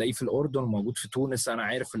في، هتلاقيه في الاردن وموجود في تونس، انا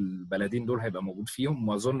عارف البلدين دول هيبقى موجود فيهم،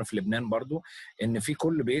 واظن في لبنان برضو، ان في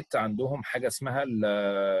كل بيت عندهم حاجه اسمها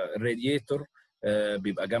الرادياتور،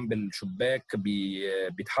 بيبقى جنب الشباك،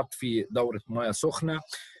 بيتحط فيه دوره ميه سخنه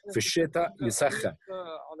في الشتاء يسخن.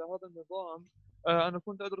 على هذا النظام انا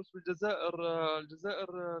كنت ادرس في الجزائر.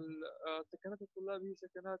 السكنات الطلاب هي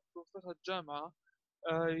سكنات توفرها الجامعه،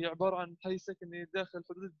 هي عباره عن حي سكني داخل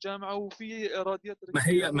حدود الجامعه، وفي رادياتر.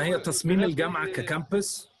 ما هي تصميم الجامعه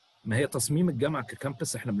ككامبس، ما هي تصميم الجامعه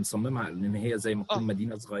ككامبس احنا بنصممها ان هي زي ما تكون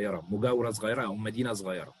مدينه صغيره، مجاوره صغيره او مدينه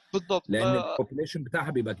صغيره بالضبط، لان البوبوليشن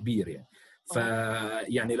بتاعها بيبقى كبير يعني.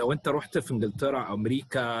 فيعني لو انت رحت في انجلترا،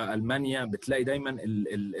 امريكا، المانيا، بتلاقي دايما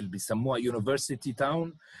اللي بيسموها يونيفرسيتي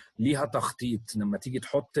تاون ليها تخطيط. لما تيجي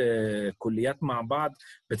تحط كليات مع بعض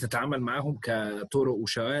بتتعامل معاهم كطرق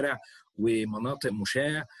وشوارع ومناطق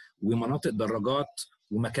مشاة ومناطق دراجات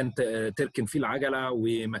ومكان تركن فيه العجله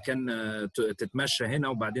ومكان تتمشى هنا،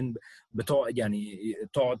 وبعدين بتقعد يعني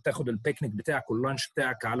تقعد تاخد البيكنيك بتاعك واللانش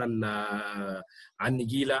بتاعك على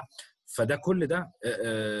النجيله. فده كل ده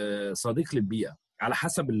صديق للبيئه على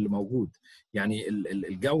حسب اللي موجود. يعني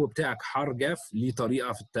الجو بتاعك حار جاف ليه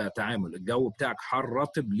طريقه في التعامل، الجو بتاعك حار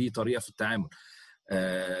رطب ليه طريقه في التعامل،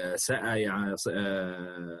 ساقع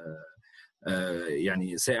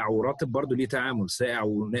يعني ساقع ورطب برضو ليه تعامل، ساقع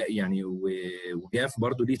يعني وجاف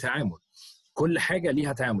برضو ليه تعامل. كل حاجه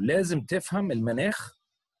ليها تعامل. لازم تفهم المناخ،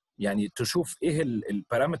 يعني تشوف ايه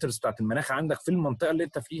البارامترز بتاعت المناخ عندك في المنطقه اللي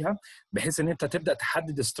انت فيها، بحيث ان انت تبدا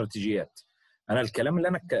تحدد استراتيجيات. انا الكلام اللي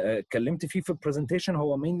انا اتكلمت فيه في البرزنتيشن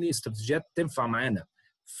هو مينلي استراتيجيات تنفع معانا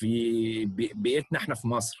في بيئتنا احنا في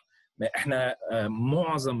مصر. احنا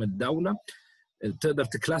معظم الدوله تقدر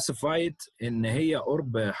تكلاسيفايت ان هي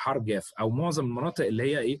قرب حار جاف، او معظم المناطق اللي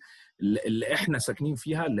هي ايه اللي احنا ساكنين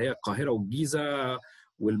فيها، اللي هي القاهره والجيزه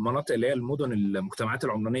والمناطق اللي هي المدن المجتمعات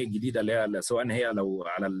العمرانيه الجديده، اللي هي سواء هي لو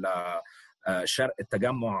على شرق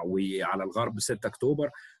التجمع وعلى الغرب 6 اكتوبر،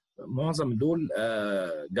 معظم دول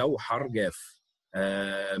جو حار جاف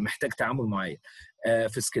محتاج تعامل معين.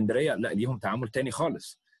 في اسكندريه لا، ليهم تعامل تاني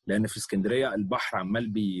خالص، لان في اسكندريه البحر عمال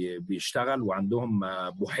بيشتغل وعندهم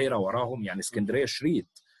بحيره وراهم. يعني اسكندريه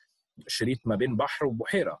شريط ما بين بحر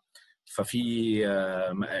وبحيره، ففي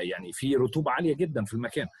يعني في رطوبه عاليه جدا في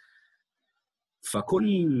المكان.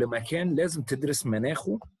 فكل مكان لازم تدرس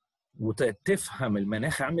مناخه وتفهم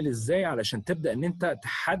المناخ عامل ازاي علشان تبدا ان انت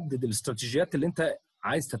تحدد الاستراتيجيات اللي انت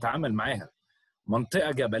عايز تتعامل معاها.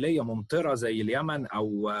 منطقه جبليه ممطره زي اليمن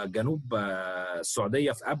او جنوب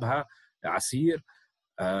السعوديه في ابها عسير،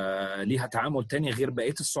 ليها تعامل تاني غير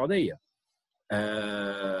بقيه السعوديه.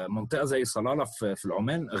 منطقه زي صلاله في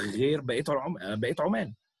العمان غير بقيه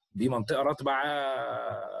عمان، دي منطقه رطبه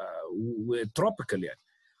وتروبيكال يعني.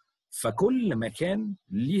 فكل مكان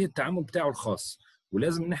ليه التعامل بتاعه الخاص،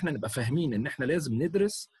 ولازم ان احنا نبقى فاهمين ان احنا لازم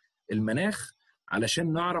ندرس المناخ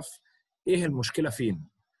علشان نعرف ايه المشكله فين.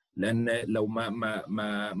 لان لو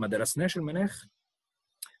ما درسناش المناخ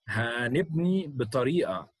هنبني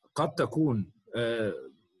بطريقه قد تكون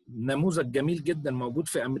نموذج جميل جدا موجود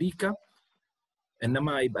في امريكا،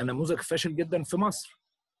 انما يبقى نموذج فاشل جدا في مصر،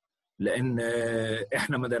 لان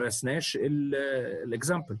احنا ما درسناش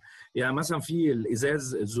الاكزامبل. يعني مثلا في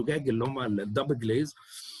الازاز الزجاج اللي هم الدبل جليز،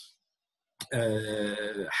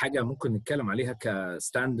 حاجه ممكن نتكلم عليها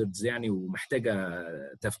كستاندردز يعني ومحتاجه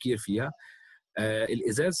تفكير فيها.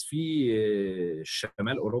 الازاز في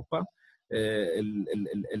شمال اوروبا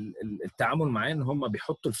التعامل معاه ان هم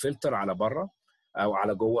بيحطوا الفلتر على بره او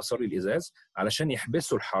على جوه الازاز علشان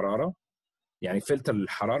يحبسوا الحراره، يعني فلتر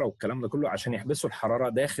الحراره والكلام ده كله عشان يحبسوا الحراره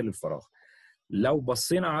داخل الفراغ. لو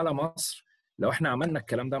بصينا على مصر، لو احنا عملنا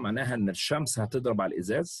الكلام ده معناها ان الشمس هتضرب على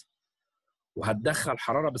الازاز وهتدخل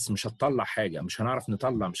حراره بس مش هتطلع حاجه، مش هنعرف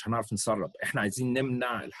نطلع، مش هنعرف نسرب. احنا عايزين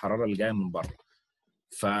نمنع الحراره اللي جايه من بره.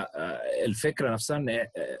 فالفكره نفسها ان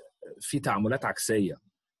في تعاملات عكسيه،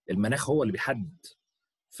 المناخ هو اللي بيحدد.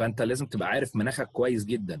 فانت لازم تبقى عارف مناخك كويس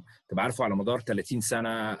جدا، تبقى عارفه على مدار 30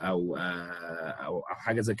 سنه او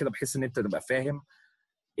حاجه زي كده، بحيث ان انت تبقى فاهم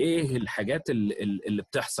ايه الحاجات اللي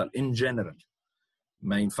بتحصل ان جنرال.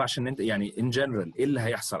 ما ينفعش ان انت يعني ان جنرال ايه اللي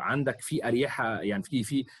هيحصل عندك في اريحه، يعني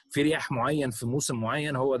في رياح معين في موسم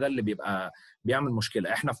معين، هو ده اللي بيبقى بيعمل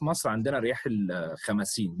مشكله. احنا في مصر عندنا رياح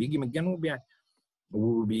الخمسين بيجي من الجنوب يعني،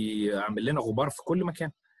 وبيعمل لنا غبار في كل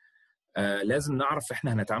مكان. لازم نعرف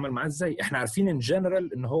احنا هنتعامل معاه ازاي. احنا عارفين ان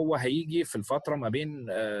جنرال ان هو هيجي في الفتره ما بين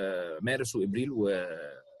مارس وابريل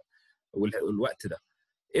والوقت ده.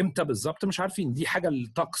 امتى بالظبط مش عارفين، دي حاجه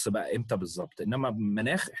الطقس بقى امتى بالظبط، انما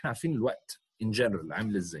المناخ احنا عارفين الوقت ان جنرال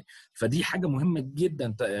عامل ازاي. فدي حاجه مهمه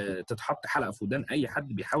جدا تتحط حلقه في ودان اي حد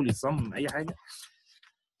بيحاول يصمم اي حاجه،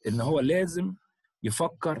 ان هو لازم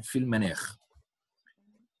يفكر في المناخ.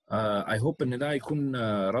 اي هوب ان ده يكون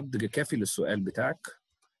رد كافي للسؤال بتاعك.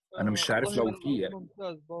 انا مش عارف لو في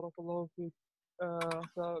ممتاز، بارك الله فيك.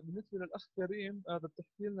 فبالنسبه للاخ كريم،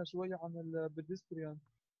 بتحكي لنا شوي عن البدستريان.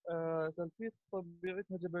 تلفيق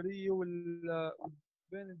طبيعتها جبليه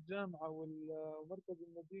بين الجامعه والمركز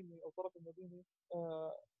المديني او طرف المديني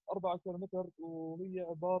 4 كيلومتر، وهي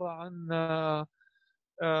عباره عن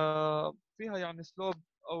فيها يعني سلوب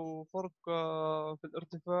او فرق في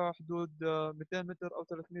الارتفاع حدود 200 متر او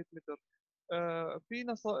 300 متر. في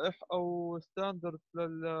نصائح او ستاندرد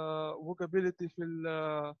للوكابيلتي في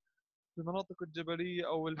المناطق الجبليه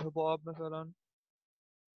او الهضاب مثلا؟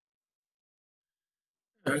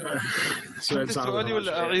 سؤال صعب. سؤالي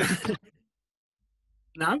ولا اعيد؟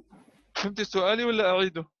 نعم، فهمت سؤالي ولا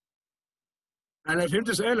اعيده؟ انا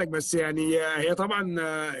فهمت سؤالك، بس يعني هي طبعا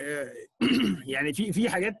يعني في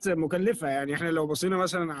حاجات مكلفه. يعني احنا لو بصينا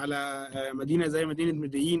مثلا على مدينه زي مدينه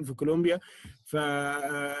ميدellين في كولومبيا، ف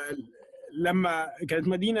لما كانت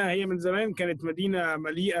مدينه، هي من زمان كانت مدينه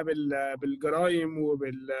مليئه بالجرائم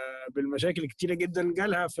وبالمشاكل كتيره جدا،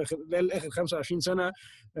 جالها في خلال اخر 25 سنه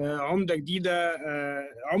عمده جديده،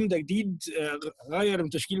 عمده جديد غير من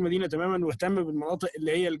تشكيل المدينه تماما، واهتم بالمناطق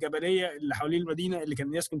اللي هي الجبليه اللي حوالين المدينه اللي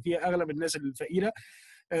كان يسكن فيها اغلب الناس الفقيره.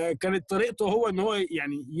 كانت طريقته هو ان هو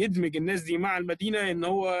يعني يدمج الناس دي مع المدينه، ان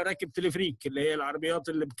هو راكب تلفريك اللي هي العربيات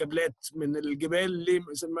اللي بكابلات من الجبال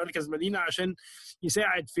لمركز مدينه، عشان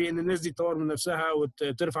يساعد في ان الناس دي تطور من نفسها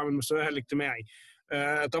وترفع من مستواها الاجتماعي.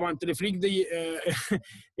 طبعا التلفريك دي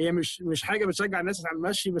هي مش حاجه بتشجع الناس على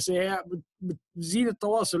المشي، بس هي بتزيد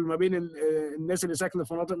التواصل ما بين الناس اللي ساكنه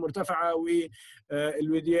في مناطق مرتفعه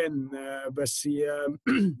والوديان. بس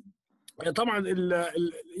طبعا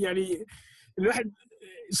يعني الواحد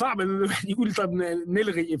صعب ان الواحد يقول طب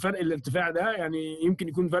نلغي فرق الارتفاع ده. يعني يمكن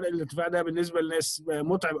يكون فرق الارتفاع ده بالنسبه للناس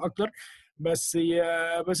متعب اكتر، بس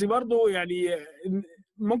برضه يعني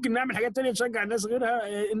ممكن نعمل حاجات تانية تشجع الناس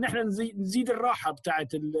غيرها، ان احنا نزيد الراحه بتاعه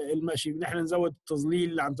المشي، ان احنا نزود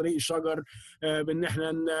التظليل عن طريق الشجر، بان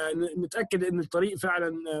احنا نتاكد ان الطريق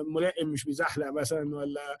فعلا ملائم مش بيزحلق مثلا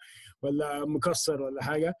ولا مكسر ولا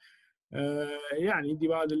حاجه. يعني دي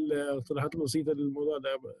بعض الاقتراحات البسيطه للموضوع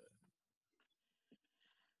ده.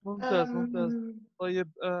 ممتاز ممتاز.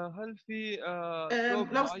 طيب هل في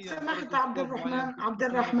سلوب لو معين، سمحت درجة سلوب معين في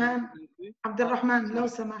التكنولوجيا؟ عبد الرحمن لو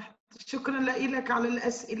سمحت، شكرا لك على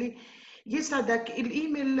الأسئلة. يسعدك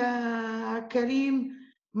الإيميل كريم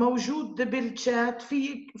موجود بالشات،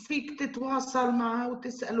 فيك تتواصل معه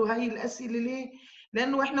وتسأله هاي الأسئلة. ليه؟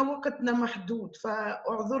 لأنه إحنا وقتنا محدود،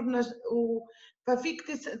 فاعذرنا، ففيك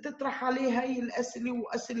تطرح عليه هاي الأسئلة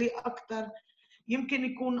وأسئلة أكثر، يمكن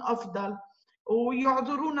يكون أفضل.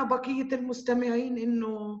 ويعذرونا بقية المستمعين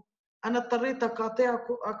إنه أنا اضطريت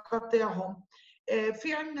أقاطعهم.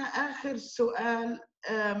 في عنا آخر سؤال،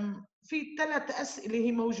 في 3 أسئلة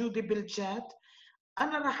هي موجودة بالشات،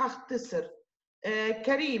 أنا راح أختصر.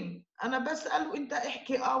 كريم أنا بسأل وأنت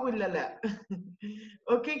احكي ولا لا.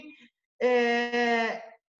 أوكي.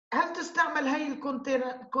 هل تستعمل هاي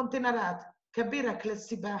الكونتينرات كبرك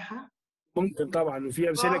للسباحة؟ ممكن طبعا، وفي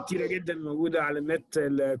امثله كتيره جدا موجوده على النت،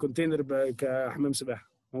 الكونتينر كحمام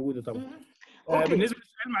سباحه موجوده طبعا. بالنسبه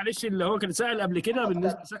للسؤال معلش اللي هو كان سأل قبل كده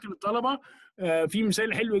بالنسبه لسكن الطلبه، في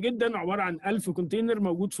مثال حلو جدا عباره عن 1000 كونتينر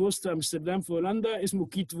موجود في وسط امستردام في هولندا، اسمه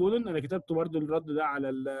كيت فولن. انا كتبت برضه الرد ده على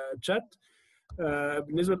الشات.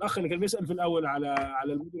 بالنسبه للاخ اللي كان بيسال في الاول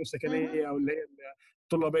على المدن السكنيه او اللي هي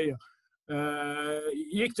الطلابيه،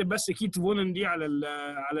 يكتب بس كيت فولن دي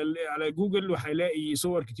على جوجل، وهيلاقي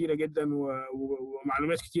صور كتيره جدا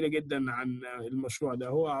ومعلومات كتيره جدا عن المشروع ده.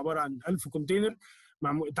 هو عباره عن 1000 كونتينر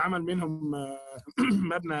اتعمل منهم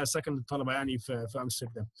مبنى سكن للطلبه يعني في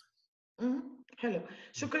امستردام. حلو،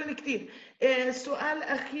 شكرا كثير. سؤال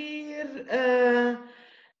اخير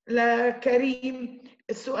لكريم.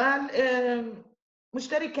 السؤال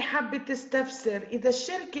مشتركه حابه تستفسر اذا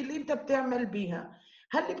الشركه اللي انت بتعمل بيها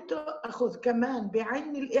هل بتأخذ كمان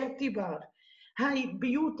بعين الاعتبار هاي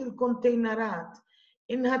بيوت الكونتينرات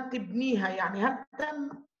إنها تبنيها؟ يعني هل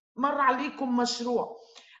مر عليكم مشروع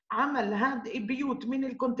عمل هذه بيوت من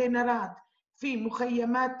الكونتينرات في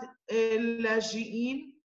مخيمات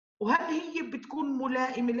اللاجئين؟ وهل هي بتكون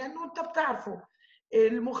ملائمة؟ لأنه أنت بتعرفوا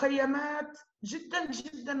المخيمات جدا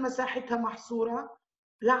جدا مساحتها محصورة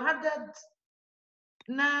لعدد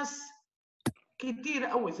ناس كتير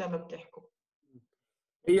قوي زي ما بتحكوا.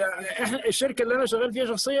 هي احنا الشركه اللي انا شغال فيها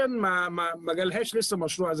شخصيا ما جالهاش لسه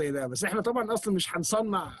مشروع زي ده، بس احنا طبعا اصلا مش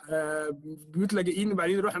هنصنع بيوت لاجئين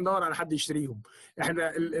وبعدين نروح ندور على حد يشتريهم.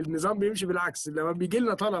 احنا النظام بيمشي بالعكس، لما بيجي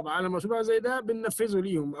لنا طلب على مشروع زي ده بننفذه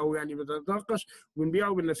ليهم، او يعني بنتناقش ونبيعه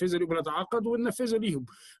وبننفذه ليهم، بنتعاقد وننفذه ليهم.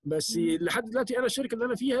 بس لحد دلوقتي انا الشركه اللي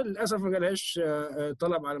انا فيها للاسف ما جالهاش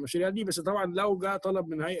طلب على المشاريع دي. بس طبعا لو جاء طلب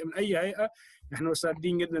من هيئه من اي هيئه احنا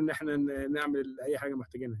مستعدين جدا ان احنا نعمل اي حاجه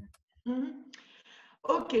محتاجينها.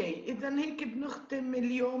 اوكي، اذا هيك بنختم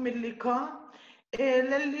اليوم اللقاء.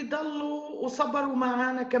 للي ضلوا وصبروا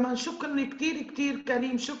معنا كمان شكرا كثير كثير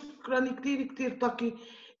كريم، شكرا كثير كثير تقي،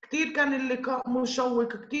 كثير كان اللقاء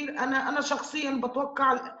مشوق كثير. انا شخصيا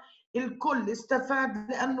بتوقع الكل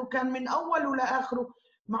استفاد، لانه كان من اوله لاخره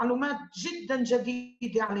معلومات جدا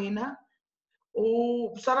جديده علينا.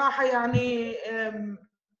 وبصراحه يعني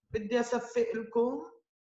بدي اصفق لكم،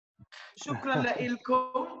 شكرا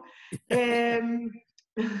لكم.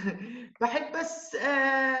 بحب بس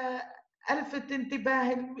الفت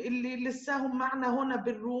انتباه اللي لساهم معنا هنا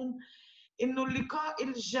بالروم انه اللقاء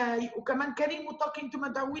الجاي وكمان كريم وتقي انتم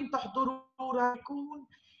مدعوين تحضروا، راح يكون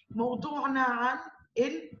موضوعنا عن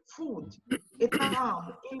الفود،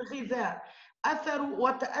 الطعام، الغذاء، اثره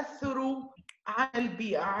وتاثره على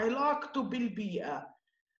البيئه، علاقته بالبيئه.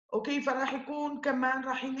 اوكي، فراح يكون كمان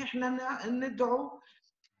رايحين احنا ندعو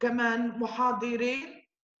كمان محاضرين.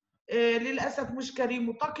 للأسف مش كريم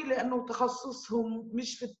وتقي لأنه تخصصهم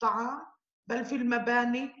مش في الطعام بل في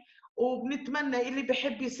المباني. وبنتمنى اللي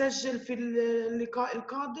بحب يسجل في اللقاء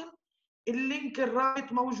القادم، اللينك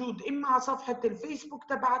الرابط موجود إما على صفحة الفيسبوك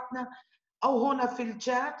تبعتنا أو هنا في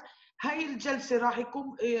الشات. هاي الجلسة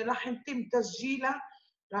راح يتم تسجيلها،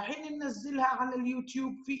 رايحين ننزلها على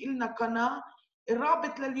اليوتيوب، في إلنا قناة،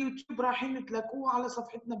 الرابط لليوتيوب رايحين تلاقوه على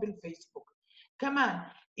صفحتنا بالفيسبوك. كمان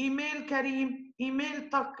ايميل كريم، ايميل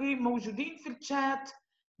تقي موجودين في الشات،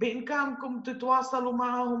 بامكانكم تتواصلوا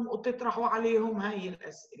معهم وتطرحوا عليهم هاي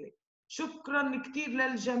الاسئله. شكرا كثير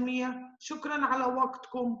للجميع، شكرا على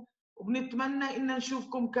وقتكم، وبنتمنى ان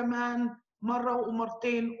نشوفكم كمان مره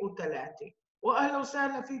ومرتين وثلاثه، واهلا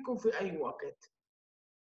وسهلا فيكم في اي وقت.